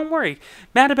 but don't worry,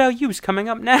 Mad About You's coming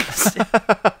up next.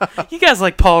 You guys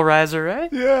like Paul Reiser,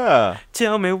 right? Yeah.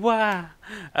 Tell me why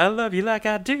I love you like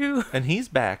I do. And he's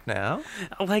back now.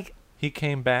 Like, he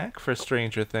came back for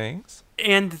Stranger Things.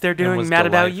 And they're doing was Mad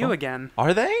About delightful. You again.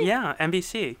 Are they? Yeah,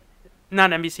 NBC.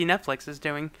 Not NBC, Netflix is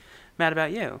doing Mad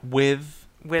About You. With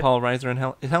Paul Reiser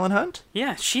and Helen Hunt?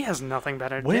 Yeah, she has nothing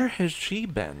better to do. Where has she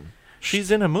been?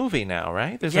 She's in a movie now,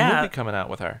 right? There's a Yeah. movie coming out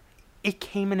with her. It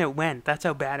came and it went. That's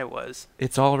how bad it was.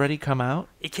 It's already come out?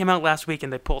 It came out last week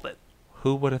and they pulled it.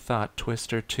 Who would have thought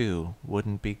Twister 2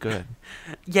 wouldn't be good?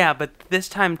 Yeah, but this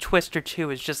time Twister 2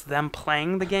 is just them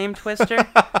playing the game Twister.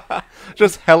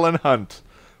 Just Helen Hunt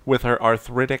with her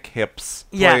arthritic hips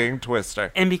playing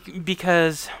Twister. And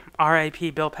because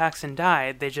R.I.P. Bill Paxton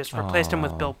died, they just replaced him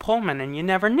with Bill Pullman, and you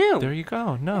never knew. There you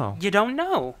go. No. You don't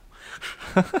know.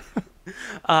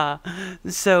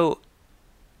 So,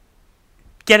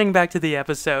 getting back to the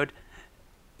episode,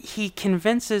 he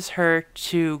convinces her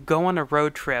to go on a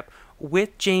road trip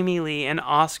with Jamie Lee and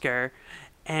Oscar,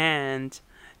 and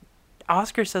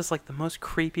Oscar says, like, the most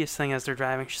creepiest thing as they're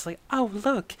driving. She's like, oh,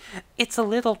 look, it's a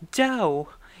little doe.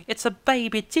 It's a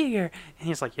baby deer. And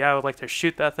he's like, yeah, I would like to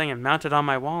shoot that thing and mount it on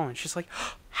my wall. And she's like,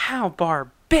 how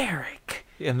barbaric.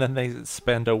 And then they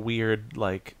spend a weird,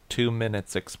 2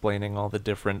 minutes explaining all the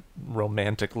different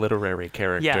romantic literary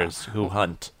characters who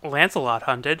hunt. Lancelot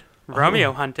hunted.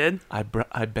 Romeo hunted. I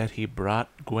bet he brought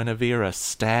Guinevere a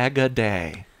stag a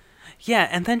day. Yeah,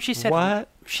 and then she said... What?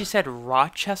 She said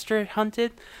Rochester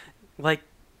hunted. Like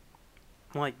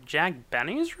Jack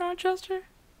Benny's Rochester?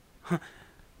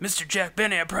 Mr. Jack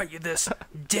Benny, I brought you this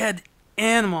dead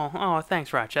animal. Oh,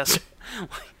 thanks, Rochester.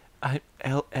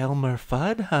 Elmer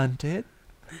Fudd hunted.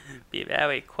 Be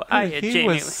very quiet, He Jamie.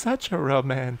 was such a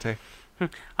romantic.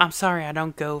 I'm sorry I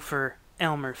don't go for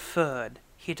Elmer Fudd.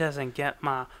 He doesn't get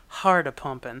my heart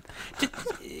a-pumping.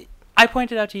 I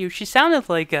pointed out to you, she sounded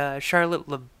like Charlotte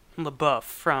LaBeouf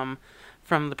from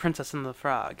The Princess and the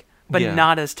Frog, but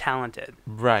not as talented.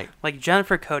 Right. Like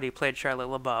Jennifer Cody played Charlotte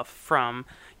LaBeouf from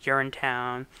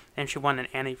Urinetown, and she won an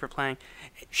Annie for playing.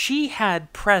 She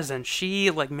had presence. She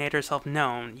made herself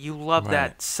known. You love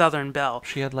that Southern belle.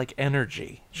 She had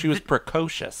energy. She was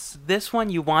precocious. This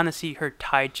one, you want to see her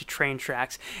tied to train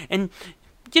tracks, and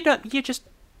you just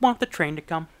want the train to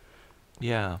come.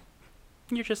 Yeah.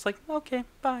 You're just like, okay,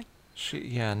 bye.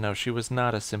 She was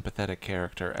not a sympathetic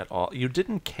character at all. You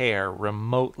didn't care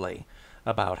remotely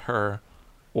about her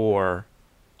or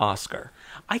Oscar.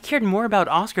 I cared more about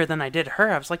Oscar than I did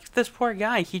her. I was like, this poor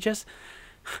guy, he just...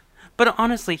 But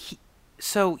honestly,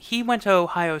 he went to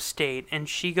Ohio State, and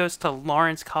she goes to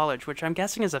Lawrence College, which I'm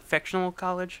guessing is a fictional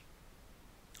college.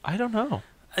 I don't know.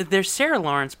 There's Sarah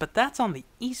Lawrence, but that's on the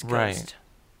East Coast. Right.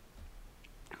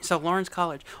 So Lawrence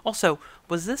College. Also,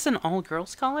 was this an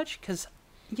all-girls college? Because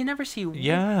you never see...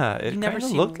 Yeah, it kind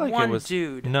of looked like it was...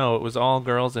 dude. No, it was all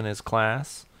girls in his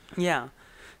class. Yeah.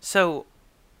 So,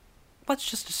 let's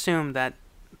just assume that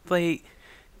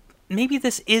maybe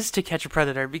this is To Catch a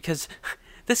Predator, because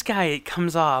this guy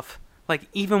comes off,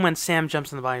 even when Sam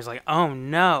jumps in the body, he's like, oh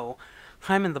no,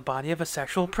 I'm in the body of a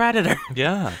sexual predator.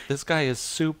 Yeah, this guy is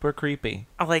super creepy.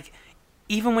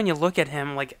 Even when you look at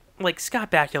him, Scott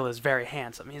Bakula is very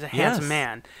handsome. He's a handsome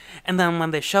man. And then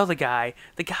when they show the guy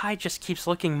just keeps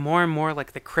looking more and more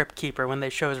like the Crypt Keeper when they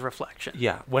show his reflection.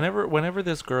 Yeah, whenever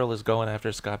this girl is going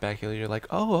after Scott Bakula, you're like,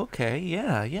 oh, okay,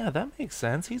 yeah, that makes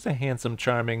sense. He's a handsome,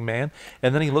 charming man.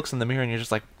 And then he looks in the mirror and you're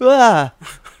just like, ah,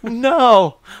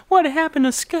 no. What happened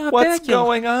to Scott Bakula? What's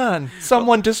going on?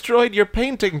 Someone destroyed your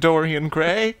painting, Dorian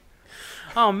Gray.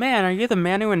 Oh man, are you the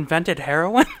man who invented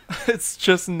heroin? It's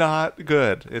just not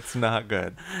good. It's not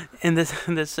good. And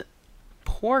this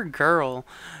poor girl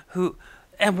who,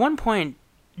 at one point,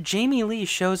 Jamie Lee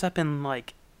shows up in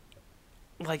like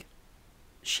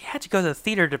she had to go to the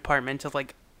theater department to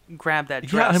like grab that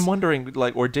dress. Yeah, I'm wondering,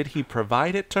 like, or did he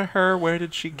provide it to her? Where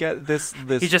did she get this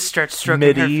He just starts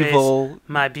stroking medieval her face.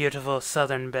 My beautiful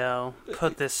Southern belle,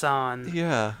 put this on.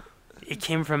 Yeah. It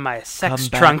came from my sex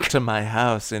Come trunk. back to my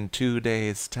house in 2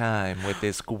 days' time with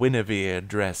this Guinevere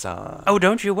dress on. Oh,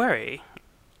 don't you worry.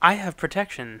 I have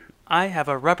protection. I have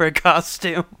a rubber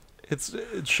costume.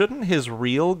 Shouldn't his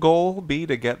real goal be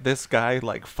to get this guy,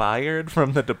 like, fired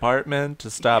from the department to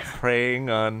stop preying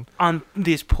on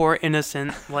these poor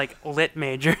innocent, like, lit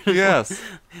majors? Yes.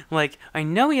 Like, I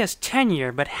know he has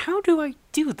tenure, but how do I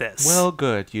do this? Well,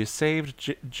 good. You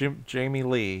saved Jamie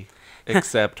Lee.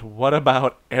 Except, what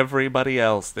about everybody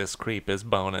else this creep is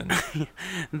boning?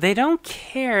 They don't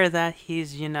care that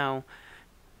he's,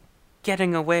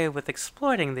 getting away with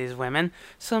exploiting these women,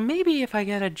 so maybe if I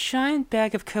get a giant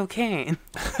bag of cocaine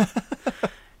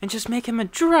and just make him a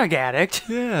drug addict,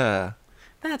 Yeah.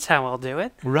 that's how I'll do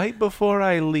it. Right before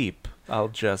I leap, I'll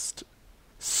just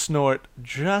snort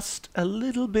just a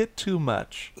little bit too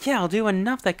much. Yeah, I'll do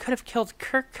enough that could have killed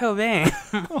Kurt Cobain.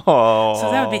 Oh.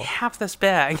 So that would be half this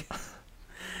bag.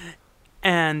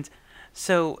 And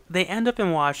so they end up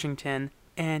in Washington,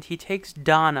 and he takes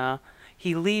Donna.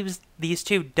 He leaves these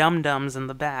two dum-dums in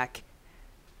the back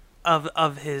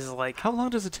of his, like... How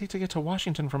long does it take to get to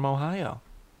Washington from Ohio?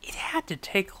 It had to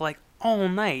take, like, all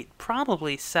night.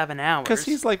 Probably 7 hours. Because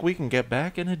he's like, we can get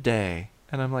back in a day.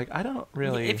 And I'm like, I don't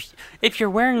really... If you're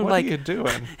wearing, what like... are you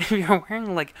doing? If you're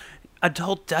wearing, like,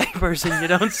 adult diapers and you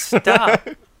don't stop...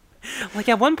 Like,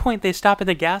 at one point, they stop at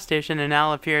the gas station, and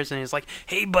Al appears, and he's like,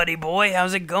 "Hey, buddy boy,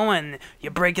 how's it going?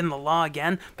 You breaking the law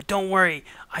again? But don't worry,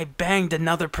 I banged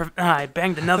another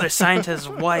scientist's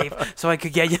wife so I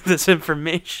could get you this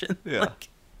information." Yeah.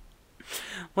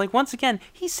 Like, once again,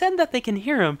 he said that they can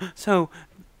hear him, so...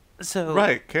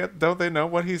 Right, don't they know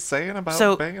what he's saying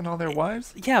about banging all their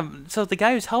wives? Yeah, so the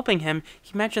guy who's helping him,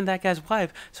 he mentioned that guy's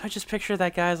wife, so I just picture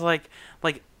that guy's, like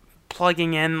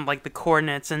plugging in, like, the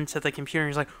coordinates into the computer, and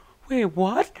he's like, "Wait,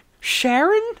 what?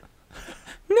 Sharon?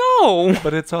 No!"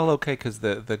 But it's all okay because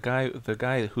the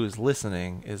guy who's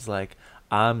listening is like,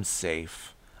 "I'm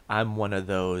safe. I'm one of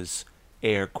those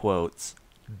air quotes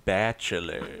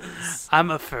bachelors. I'm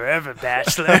a forever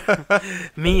bachelor.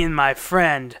 Me and my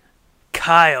friend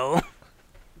Kyle.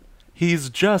 He's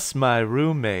just my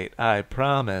roommate. I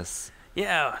promise.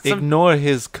 Yeah. Ignore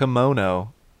his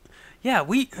kimono. Yeah,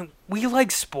 we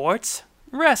like sports,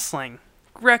 wrestling,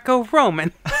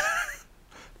 Greco-Roman."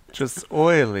 Just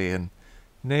oily and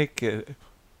naked.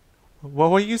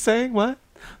 What were you saying? What?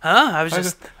 Huh? I was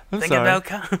just thinking about...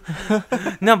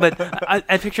 No, but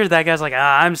I pictured that guy's like,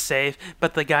 I'm safe.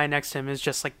 But the guy next to him is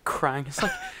just, like, crying. It's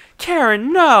like,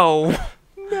 "Karen, no!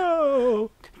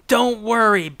 No! Don't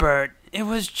worry, Bert. It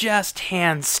was just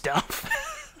hand stuff."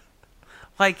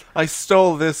 Like... I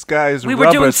stole this guy's we rubber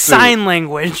were doing suit. sign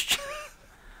language.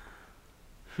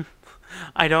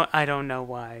 I don't know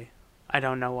why. I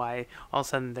don't know why all of a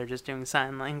sudden they're just doing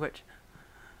sign language.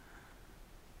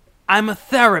 I'm a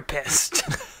therapist.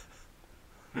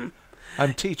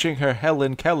 I'm teaching her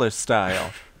Helen Keller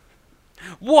style.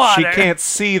 Water. She can't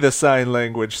see the sign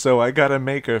language, so I gotta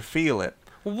make her feel it.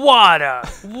 Water.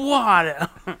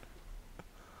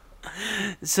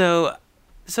 So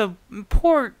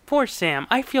poor Sam.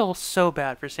 I feel so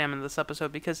bad for Sam in this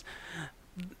episode because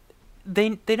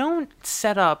they don't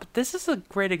set up... This is a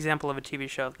great example of a TV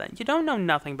show that you don't know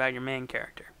nothing about your main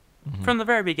character. Mm-hmm. From the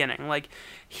very beginning. Like,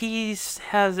 he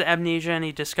has amnesia and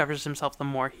he discovers himself the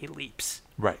more he leaps.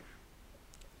 Right.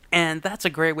 And that's a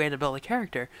great way to build a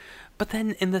character. But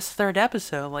then in this third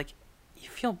episode, like, you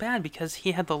feel bad because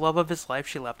he had the love of his life.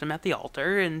 She left him at the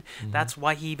altar, and that's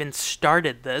why he even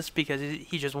started this, because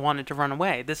he just wanted to run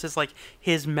away. This is like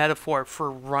his metaphor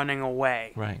for running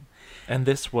away. Right. And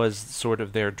this was sort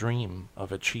of their dream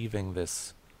of achieving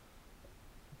this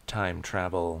time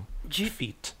travel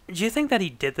feat. Do you think that he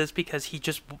did this because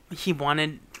he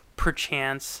wanted,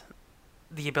 perchance,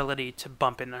 the ability to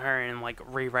bump into her and, like,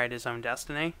 rewrite his own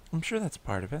destiny? I'm sure that's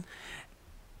part of it.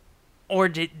 Or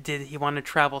did he want to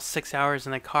travel 6 hours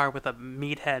in a car with a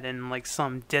meathead and, like,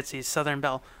 some ditzy Southern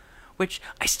belle? Which,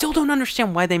 I still don't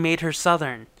understand why they made her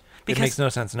Southern. Because it makes no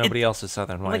sense. Nobody else is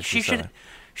Southern. Why is she Southern?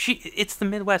 It's the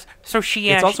Midwest. So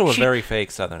it's also a very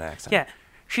fake Southern accent. Yeah.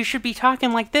 She should be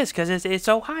talking like this because it's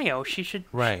Ohio. She should...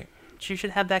 Right. She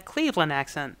should have that Cleveland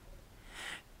accent.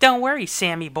 Don't worry,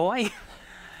 Sammy boy.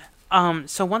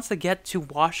 So once they get to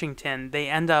Washington, they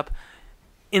end up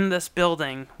in this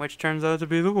building, which turns out to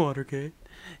be the Watergate.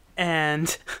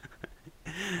 And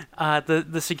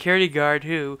the security guard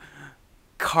who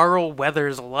Carl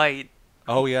Weathers Light.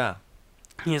 Oh, yeah.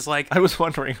 He's like, I was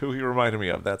wondering who he reminded me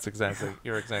of.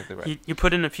 You're exactly right. you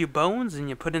put in a few bones and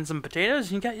you put in some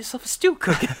potatoes and you got yourself a stew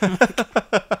cooking.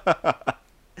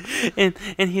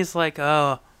 and he's like,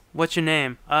 oh, what's your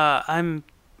name? I'm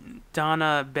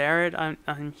Donna Barrett.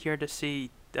 I'm here to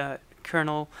see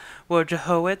Colonel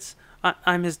Wojciechowicz.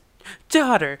 I'm his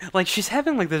daughter. Like, she's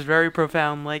having like this very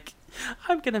profound, like,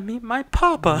 I'm gonna meet my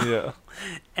papa. Yeah.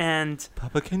 And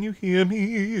Papa, can you hear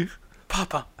me?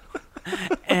 Papa.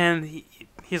 And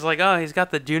he's like, oh, he's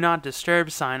got the do not disturb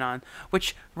sign on,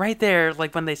 which right there,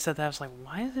 like when they said that, I was like,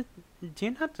 why is it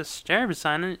do not disturb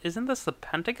sign? Isn't this the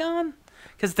Pentagon?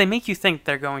 Because they make you think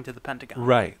they're going to the Pentagon.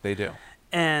 Right, they do.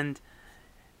 And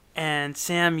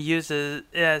Sam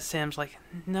Sam's like,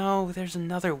 no, there's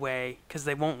another way, because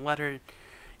they won't let her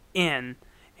in. And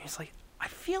he's like, I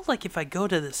feel like if I go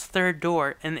to this third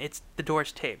door, and the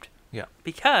door's taped. Yeah.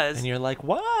 Because... And you're like,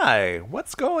 why?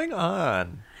 What's going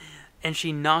on? And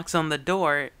she knocks on the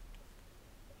door,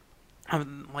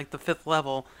 like the 5th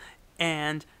level,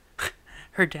 and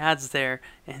her dad's there,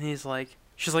 and she's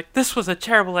like, this was a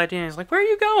terrible idea. And he's like, where are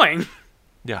you going?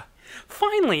 Yeah.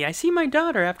 Finally, I see my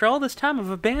daughter after all this time of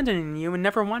abandoning you and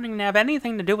never wanting to have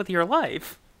anything to do with your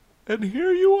life. And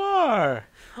here you are.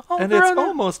 Oh, and it's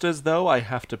almost as though I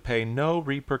have to pay no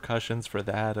repercussions for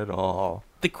that at all.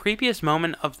 The creepiest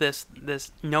moment of this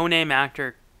no-name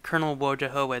actor, Colonel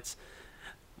Wojciechowicz,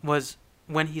 was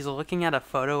when he's looking at a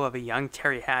photo of a young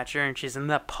Terry Hatcher and she's in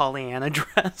that Pollyanna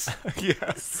dress.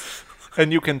 Yes.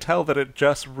 And you can tell that it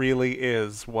just really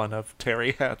is one of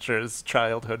Terry Hatcher's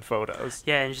childhood photos.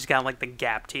 Yeah, and she's got like the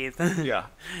gap teeth. Yeah.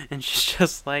 And she's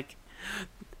just like...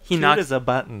 Cute as a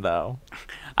button, though.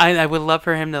 I would love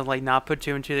for him to like not put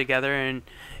two and two together,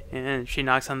 and she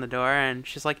knocks on the door and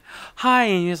she's like, hi,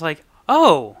 and he's like,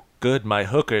 oh. Good, my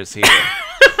hooker's here.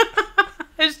 I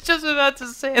was just about to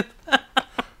say that.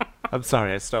 I'm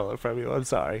sorry I stole it from you. I'm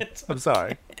sorry. I'm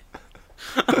sorry.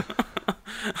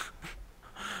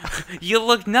 You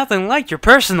look nothing like your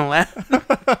personal ad.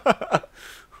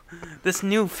 This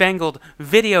newfangled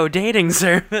video dating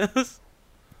service.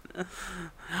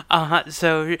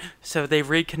 So they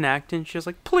reconnect, and she's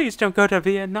like, please don't go to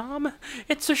Vietnam.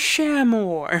 It's a sham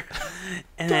war.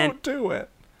 And don't do it.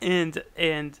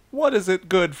 And what is it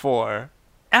good for?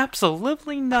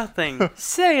 Absolutely nothing.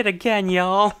 Say it again,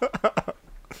 y'all.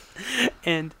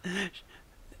 And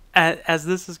as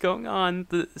this is going on,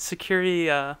 the security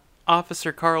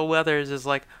officer Carl Weathers is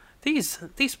like,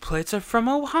 these plates are from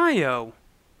Ohio.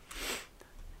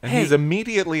 And he's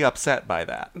immediately upset by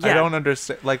that. Yeah. I don't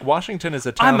understand. Like, Washington is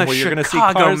a town where you're going to see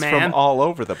Chicago cars man. from all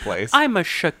over the place. I'm a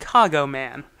Chicago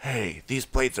man. Hey, these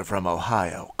plates are from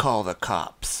Ohio. Call the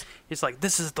cops. He's like,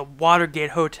 this is the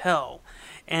Watergate Hotel.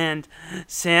 And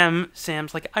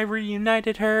Sam's like, I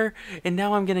reunited her, and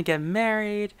now I'm going to get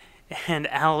married. And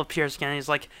Al appears again, and he's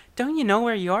like, don't you know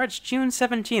where you are? It's June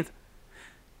 17th,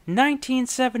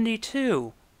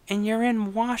 1972, and you're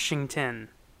in Washington.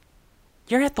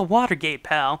 You're at the Watergate,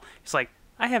 pal. He's like,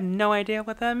 I have no idea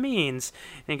what that means.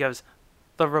 And he goes,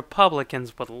 the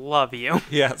Republicans would love you.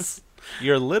 Yes.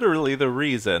 You're literally the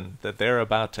reason that they're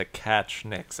about to catch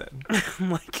Nixon.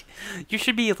 Like, you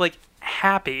should be, like,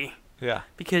 happy. Yeah.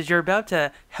 Because you're about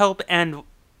to help end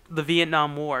the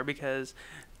Vietnam War, because...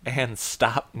 And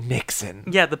stop Nixon.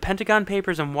 Yeah, the Pentagon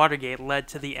Papers and Watergate led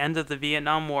to the end of the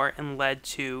Vietnam War and led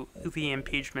to the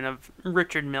impeachment of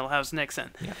Richard Milhous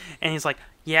Nixon. Yeah. And he's like,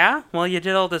 yeah, well, you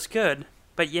did all this good,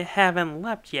 but you haven't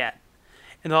left yet.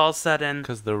 And all of a sudden...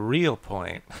 Because the real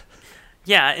point...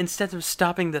 Yeah, instead of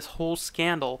stopping this whole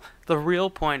scandal, the real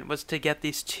point was to get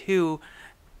these two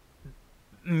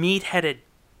meat-headed,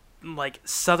 like,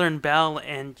 Southern Belle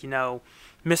and, you know,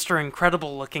 Mr.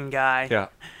 Incredible-looking guy... Yeah.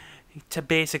 To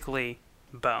basically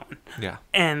bone. Yeah.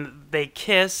 And they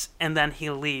kiss, and then he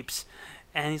leaps.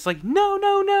 And he's like, no,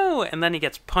 no, no! And then he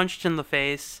gets punched in the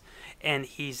face, and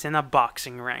he's in a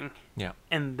boxing ring. Yeah.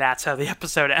 And that's how the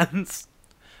episode ends.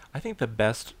 I think the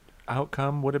best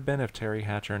outcome would have been if Terry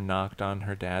Hatcher knocked on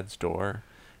her dad's door,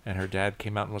 and her dad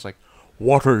came out and was like,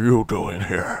 what are you doing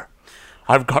here?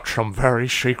 I've got some very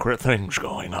secret things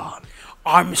going on.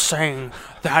 I'm saying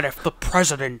that if the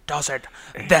president does it,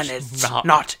 then it's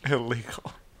not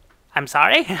illegal. I'm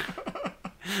sorry?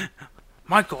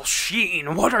 Michael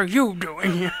Sheen, what are you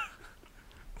doing here?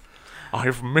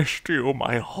 I've missed you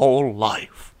my whole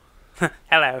life.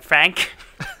 Hello, Frank.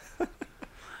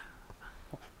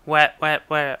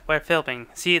 We're filming.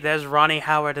 See, there's Ronnie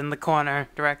Howard in the corner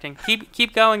directing.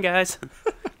 Keep going, guys.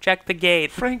 Check the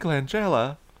gate. Frank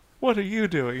Langella, what are you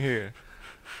doing here?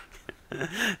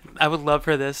 I would love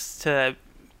for this to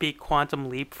be Quantum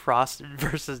Leap Frost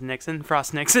versus Nixon.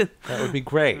 Frost Nixon. That would be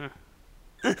great.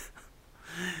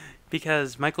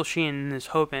 Because Michael Sheen is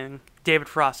hoping, David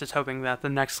Frost is hoping that the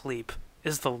next leap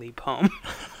is the leap home.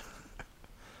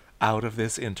 Out of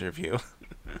this interview.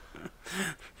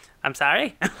 I'm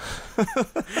sorry?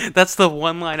 That's the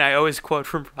one line I always quote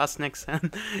from Frost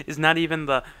Nixon. Is not even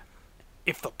the,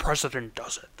 if the president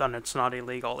does it, then it's not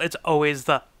illegal. It's always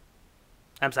the,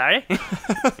 I'm sorry?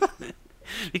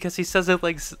 Because he says it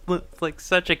like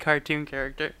such a cartoon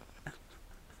character.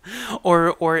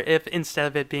 Or if instead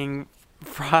of it being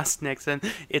Frost Nixon,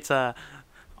 it's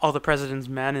all the president's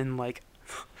men and like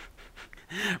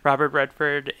Robert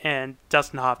Redford and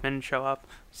Dustin Hoffman show up.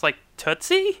 It's like,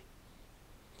 Tootsie?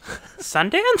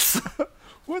 Sundance?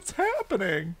 What's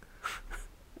happening?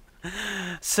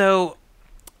 So,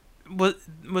 was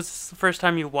this the first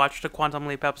time you watched a Quantum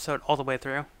Leap episode all the way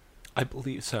through? I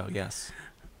believe so, yes.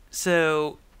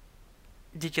 So,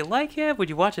 did you like it? Would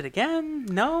you watch it again?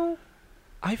 No?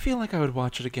 I feel like I would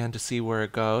watch it again to see where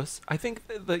it goes. I think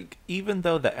that, like, even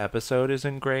though the episode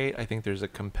isn't great, I think there's a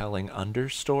compelling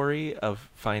understory of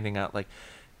finding out, like,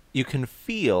 you can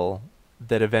feel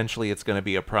that eventually it's going to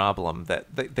be a problem, that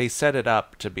they set it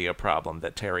up to be a problem,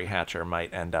 that Terry Hatcher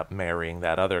might end up marrying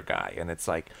that other guy. And it's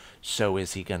like, so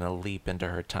is he going to leap into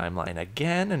her timeline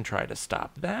again and try to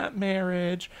stop that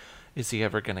marriage? Is he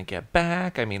ever going to get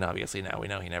back? I mean, obviously now we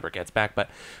know he never gets back, but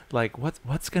like,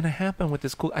 what's going to happen with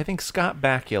this cool? I think Scott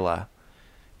Bakula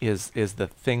is the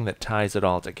thing that ties it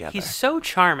all together. He's so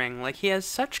charming. Like, he has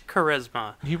such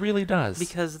charisma. He really does.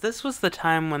 Because this was the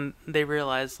time when they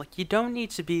realized, like, you don't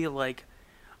need to be, like,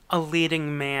 a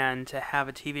leading man to have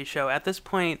a TV show. At this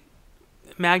point,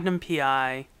 Magnum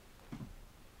P.I.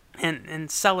 and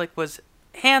Selleck was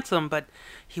handsome, but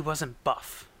he wasn't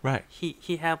buff. Right.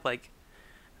 He had, like,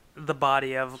 the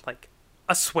body of, like,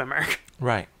 a swimmer.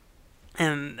 Right.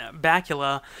 And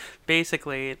Bakula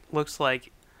basically looks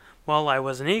like, well, I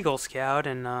was an Eagle Scout,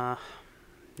 and now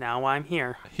I'm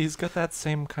here. He's got that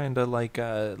same kind of like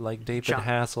David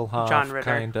Hasselhoff John Ritter.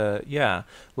 kind of, yeah.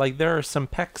 Like, there are some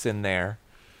pecs in there,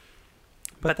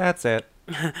 but that's it.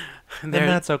 And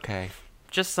that's okay.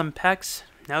 Just some pecs,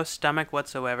 no stomach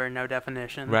whatsoever, no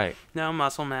definition. Right. No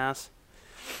muscle mass.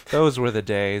 Those were the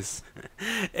days.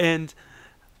 And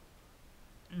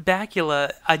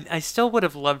Bakula, I still would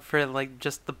have loved for, like,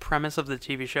 just the premise of the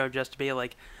TV show just to be,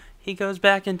 like, he goes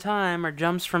back in time or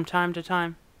jumps from time to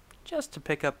time just to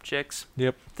pick up chicks.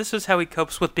 Yep. This is how he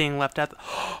copes with being left at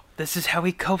this is how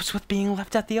he copes with being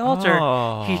left at the altar.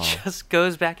 Oh. He just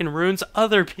goes back and ruins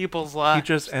other people's lives. He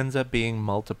just ends up being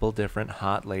multiple different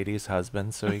hot ladies'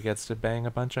 husbands, so he gets to bang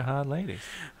a bunch of hot ladies.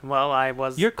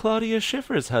 Well, You're Claudia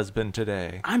Schiffer's husband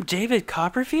today. I'm David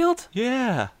Copperfield?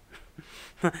 Yeah.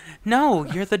 No,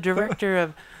 you're the director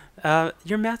of...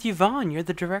 you're Matthew Vaughn. You're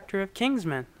the director of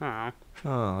Kingsman. Oh.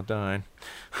 Oh, darn.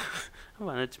 I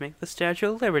wanted to make the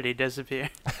Statue of Liberty disappear.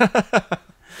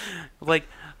 Like,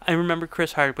 I remember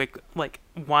Chris Hardwick, like,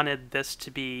 wanted this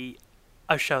to be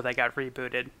a show that got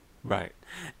rebooted. Right.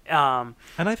 And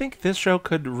I think this show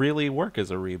could really work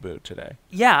as a reboot today.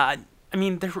 Yeah, I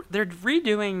mean, they're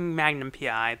redoing Magnum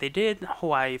P.I. They did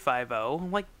Hawaii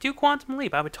Five-0. Like, do Quantum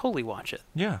Leap. I would totally watch it.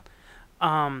 Yeah.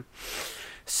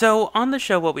 So on the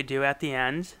show, what we do at the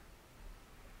end,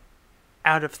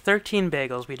 out of 13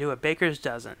 bagels, we do a baker's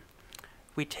dozen.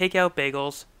 We take out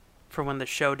bagels for when the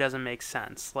show doesn't make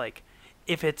sense. Like,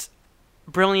 if it's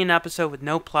a brilliant episode with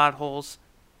no plot holes,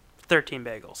 13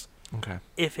 bagels. Okay.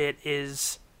 If it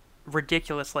is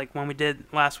ridiculous, like when we did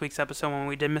last week's episode when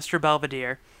we did Mr.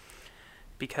 Belvedere,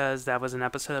 because that was an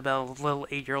episode about a little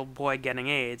 8-year-old boy getting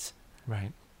AIDS.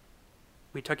 Right.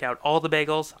 We took out all the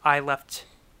bagels. I left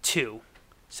 2.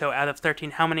 So out of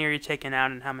 13, how many are you taking out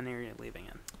and how many are you leaving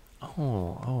in?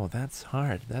 Oh, that's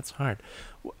hard. That's hard.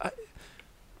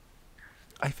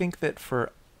 I think that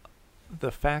for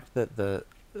the fact that the,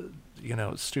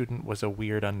 student was a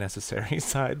weird, unnecessary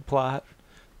side plot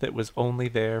that was only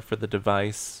there for the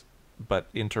device, but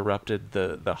interrupted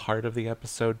the heart of the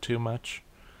episode too much,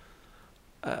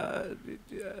 I'd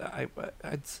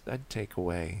take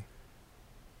away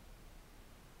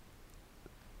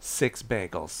 6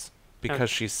 bagels because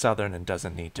she's Southern and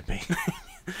doesn't need to be.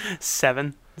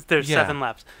 7. There's 7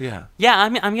 left. Yeah. Yeah,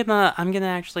 I'm gonna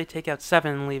actually take out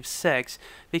 7 and leave 6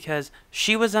 because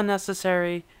she was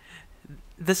unnecessary.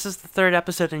 This is the 3rd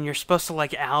episode, and you're supposed to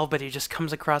like Al, but he just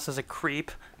comes across as a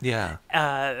creep. Yeah.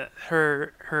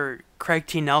 Her Craig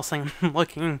T. Nelson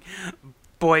looking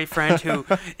boyfriend who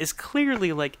is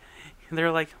clearly like,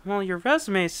 they're like, well, your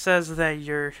resume says that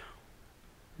you're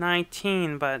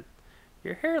 19, but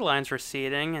your hairline's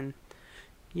receding, and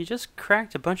you just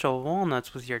cracked a bunch of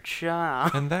walnuts with your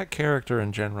jaw. And that character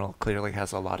in general clearly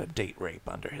has a lot of date rape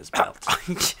under his belt.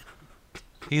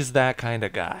 He's that kind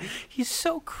of guy. He's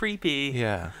so creepy.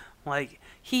 Yeah. Like,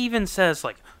 he even says,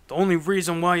 like, the only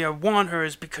reason why I want her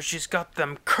is because she's got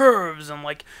them curves and,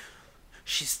 like,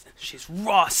 she's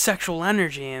raw sexual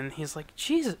energy. And he's like,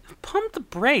 Jesus, pump the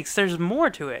brakes. There's more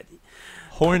to it.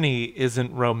 Horny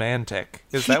isn't romantic.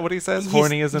 Is that what he says?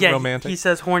 Horny isn't yeah, romantic? He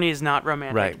says horny is not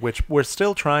romantic. Right, which we're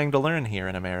still trying to learn here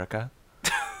in America.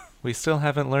 We still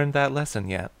haven't learned that lesson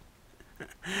yet.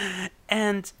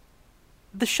 And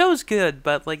the show's good,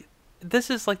 but, like, this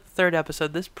is, like, the third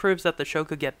episode. This proves that the show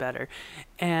could get better.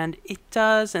 And it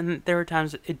does, and there are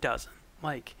times it doesn't.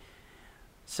 Like,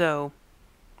 so,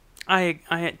 I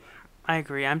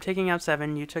agree. I'm taking out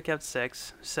 7, you took out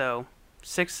 6, so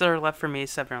 6 are left for me,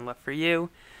 7 are left for you.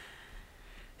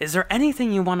 Is there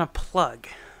anything you want to plug?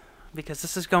 Because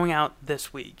this is going out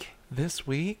this week. This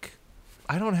week?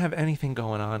 I don't have anything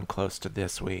going on close to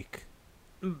this week.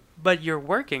 But you're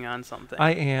working on something.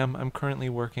 I am. I'm currently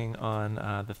working on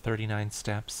the 39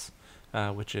 Steps,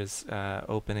 which is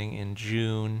opening in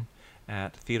June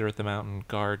at Theater at the Mountain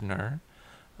Gardner,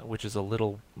 which is a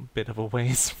little bit of a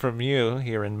ways from you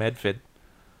here in Medford.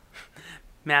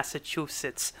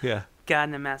 Massachusetts. Yeah.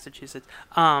 Gardner, Massachusetts.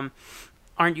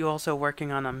 Aren't you also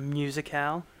working on a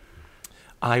musicale?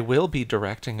 I will be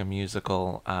directing a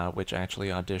musical, which actually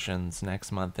auditions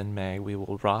next month in May. We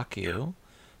Will Rock You.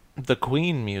 The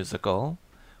Queen musical,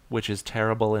 which is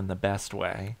terrible in the best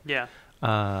way. Yeah.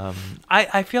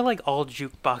 I feel like all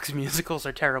jukebox musicals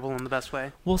are terrible in the best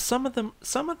way. Well, some of them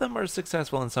are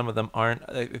successful and some of them aren't.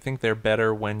 I think they're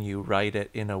better when you write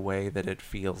it in a way that it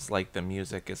feels like the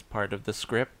music is part of the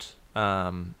script.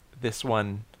 This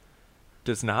one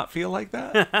does not feel like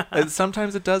that.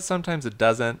 Sometimes it does, sometimes it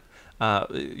doesn't.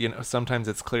 Sometimes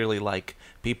it's clearly like,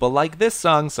 people like this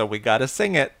song, so we gotta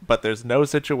sing it, but there's no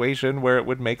situation where it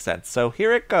would make sense. So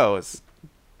here it goes.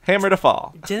 Hammer to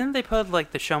fall. Didn't they put,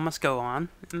 like, The Show Must Go On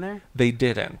in there? They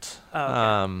didn't.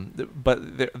 Oh, okay.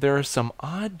 But there are some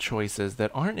odd choices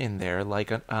that aren't in there, like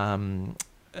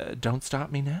Don't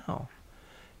Stop Me Now.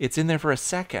 It's in there for a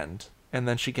second, and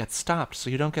then she gets stopped, so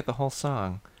you don't get the whole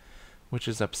song, which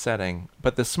is upsetting.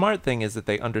 But the smart thing is that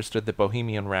they understood that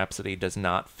Bohemian Rhapsody does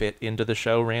not fit into the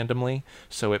show randomly,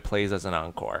 so it plays as an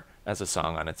encore, as a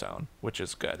song on its own, which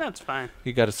is good. That's fine.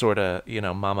 You got a sort of,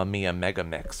 Mamma Mia mega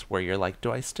mix, where you're like,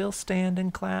 do I still stand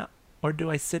and clap, or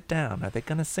do I sit down? Are they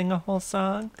going to sing a whole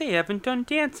song? They haven't done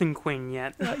Dancing Queen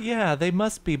yet. Yeah, they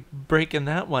must be breaking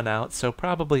that one out, so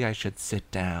probably I should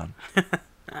sit down.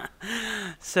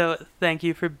 So, thank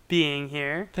you for being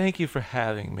here. Thank you for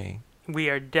having me. We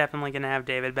are definitely going to have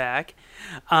David back.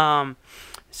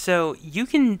 So you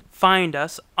can find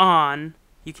us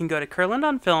you can go to Curland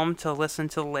on Film to listen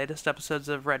to the latest episodes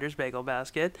of Writer's Bagel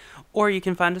Basket, or you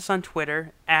can find us on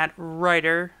Twitter at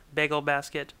Writer Bagel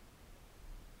Basket,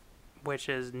 which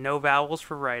is no vowels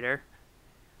for writer,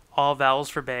 all vowels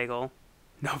for bagel,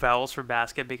 no vowels for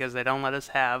basket, because they don't let us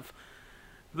have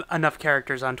enough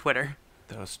characters on Twitter.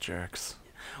 Those jerks.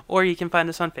 Or you can find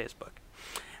us on Facebook.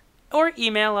 Or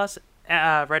email us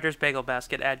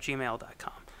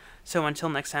writersbagelbasket@gmail.com. So until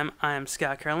next time, I'm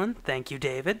Scott Curlin. Thank you,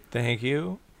 David. Thank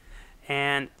you.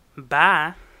 And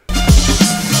bye.